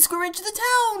checked every square inch of the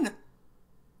town!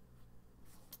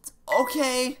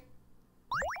 Okay.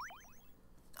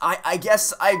 I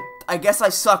guess I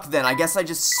suck then. I guess I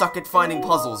just suck at finding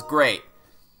puzzles. Great.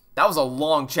 That was a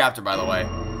long chapter, by the way.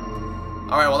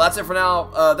 Alright, well that's it for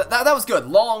now. That was good.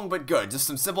 Long, but good. Just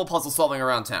some simple puzzle solving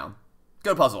around town.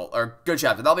 Good puzzle, or good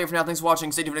chapter. That'll be it for now. Thanks for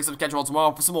watching. Stay tuned for next schedule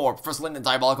tomorrow for some more Professor Layton and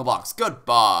Diabolical Box.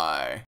 Goodbye.